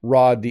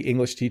Rod, the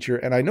English teacher.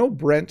 And I know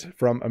Brent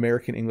from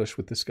American English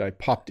with This Guy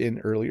popped in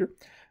earlier.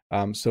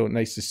 So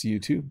nice to see you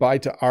too. Bye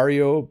to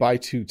Ario. Bye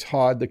to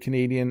Todd, the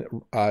Canadian.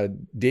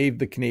 Dave,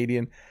 the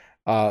Canadian.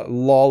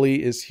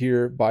 Lolly is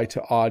here. Bye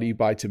to Audie.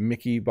 Bye to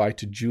Mickey. Bye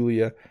to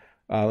Julia.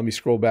 Let me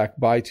scroll back.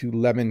 Bye to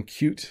Lemon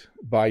Cute.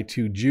 Bye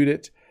to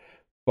Judith.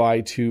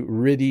 Bye to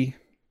Riddy.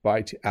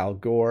 Bye to Al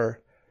Gore.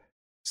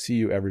 See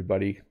you,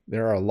 everybody.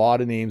 There are a lot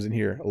of names in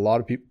here. A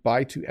lot of people.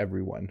 Bye to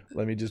everyone.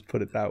 Let me just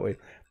put it that way.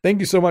 Thank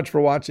you so much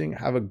for watching.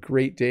 Have a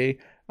great day.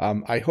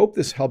 I hope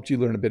this helped you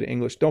learn a bit of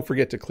English. Don't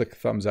forget to click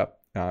thumbs up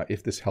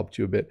if this helped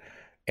you a bit.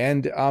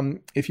 And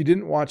if you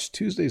didn't watch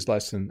Tuesday's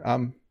lesson,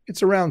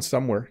 it's around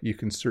somewhere. You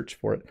can search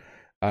for it.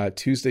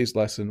 Tuesday's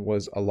lesson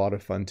was a lot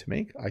of fun to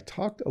make. I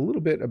talked a little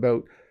bit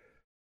about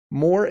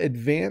more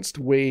advanced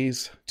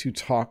ways to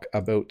talk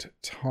about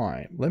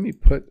time. Let me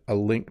put a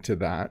link to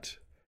that.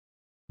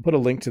 Put a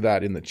link to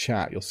that in the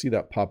chat. You'll see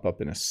that pop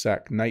up in a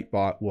sec.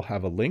 Nightbot will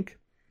have a link.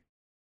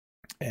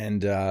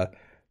 And there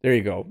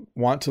you go.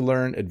 Want to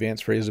learn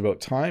advanced phrases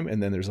about time?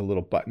 And then there's a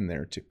little button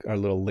there, a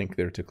little link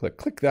there to click.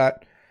 Click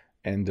that,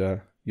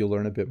 and you'll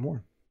learn a bit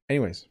more.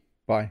 Anyways,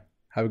 bye.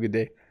 Have a good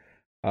day.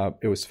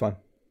 It was fun.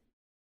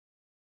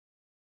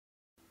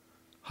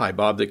 Hi,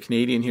 Bob the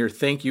Canadian here.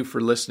 Thank you for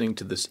listening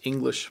to this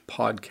English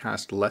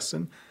podcast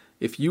lesson.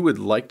 If you would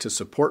like to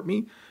support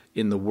me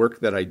in the work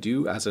that I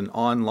do as an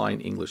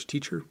online English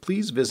teacher,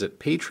 please visit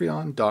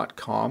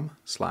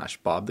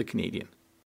patreon.com/Bob the Canadian.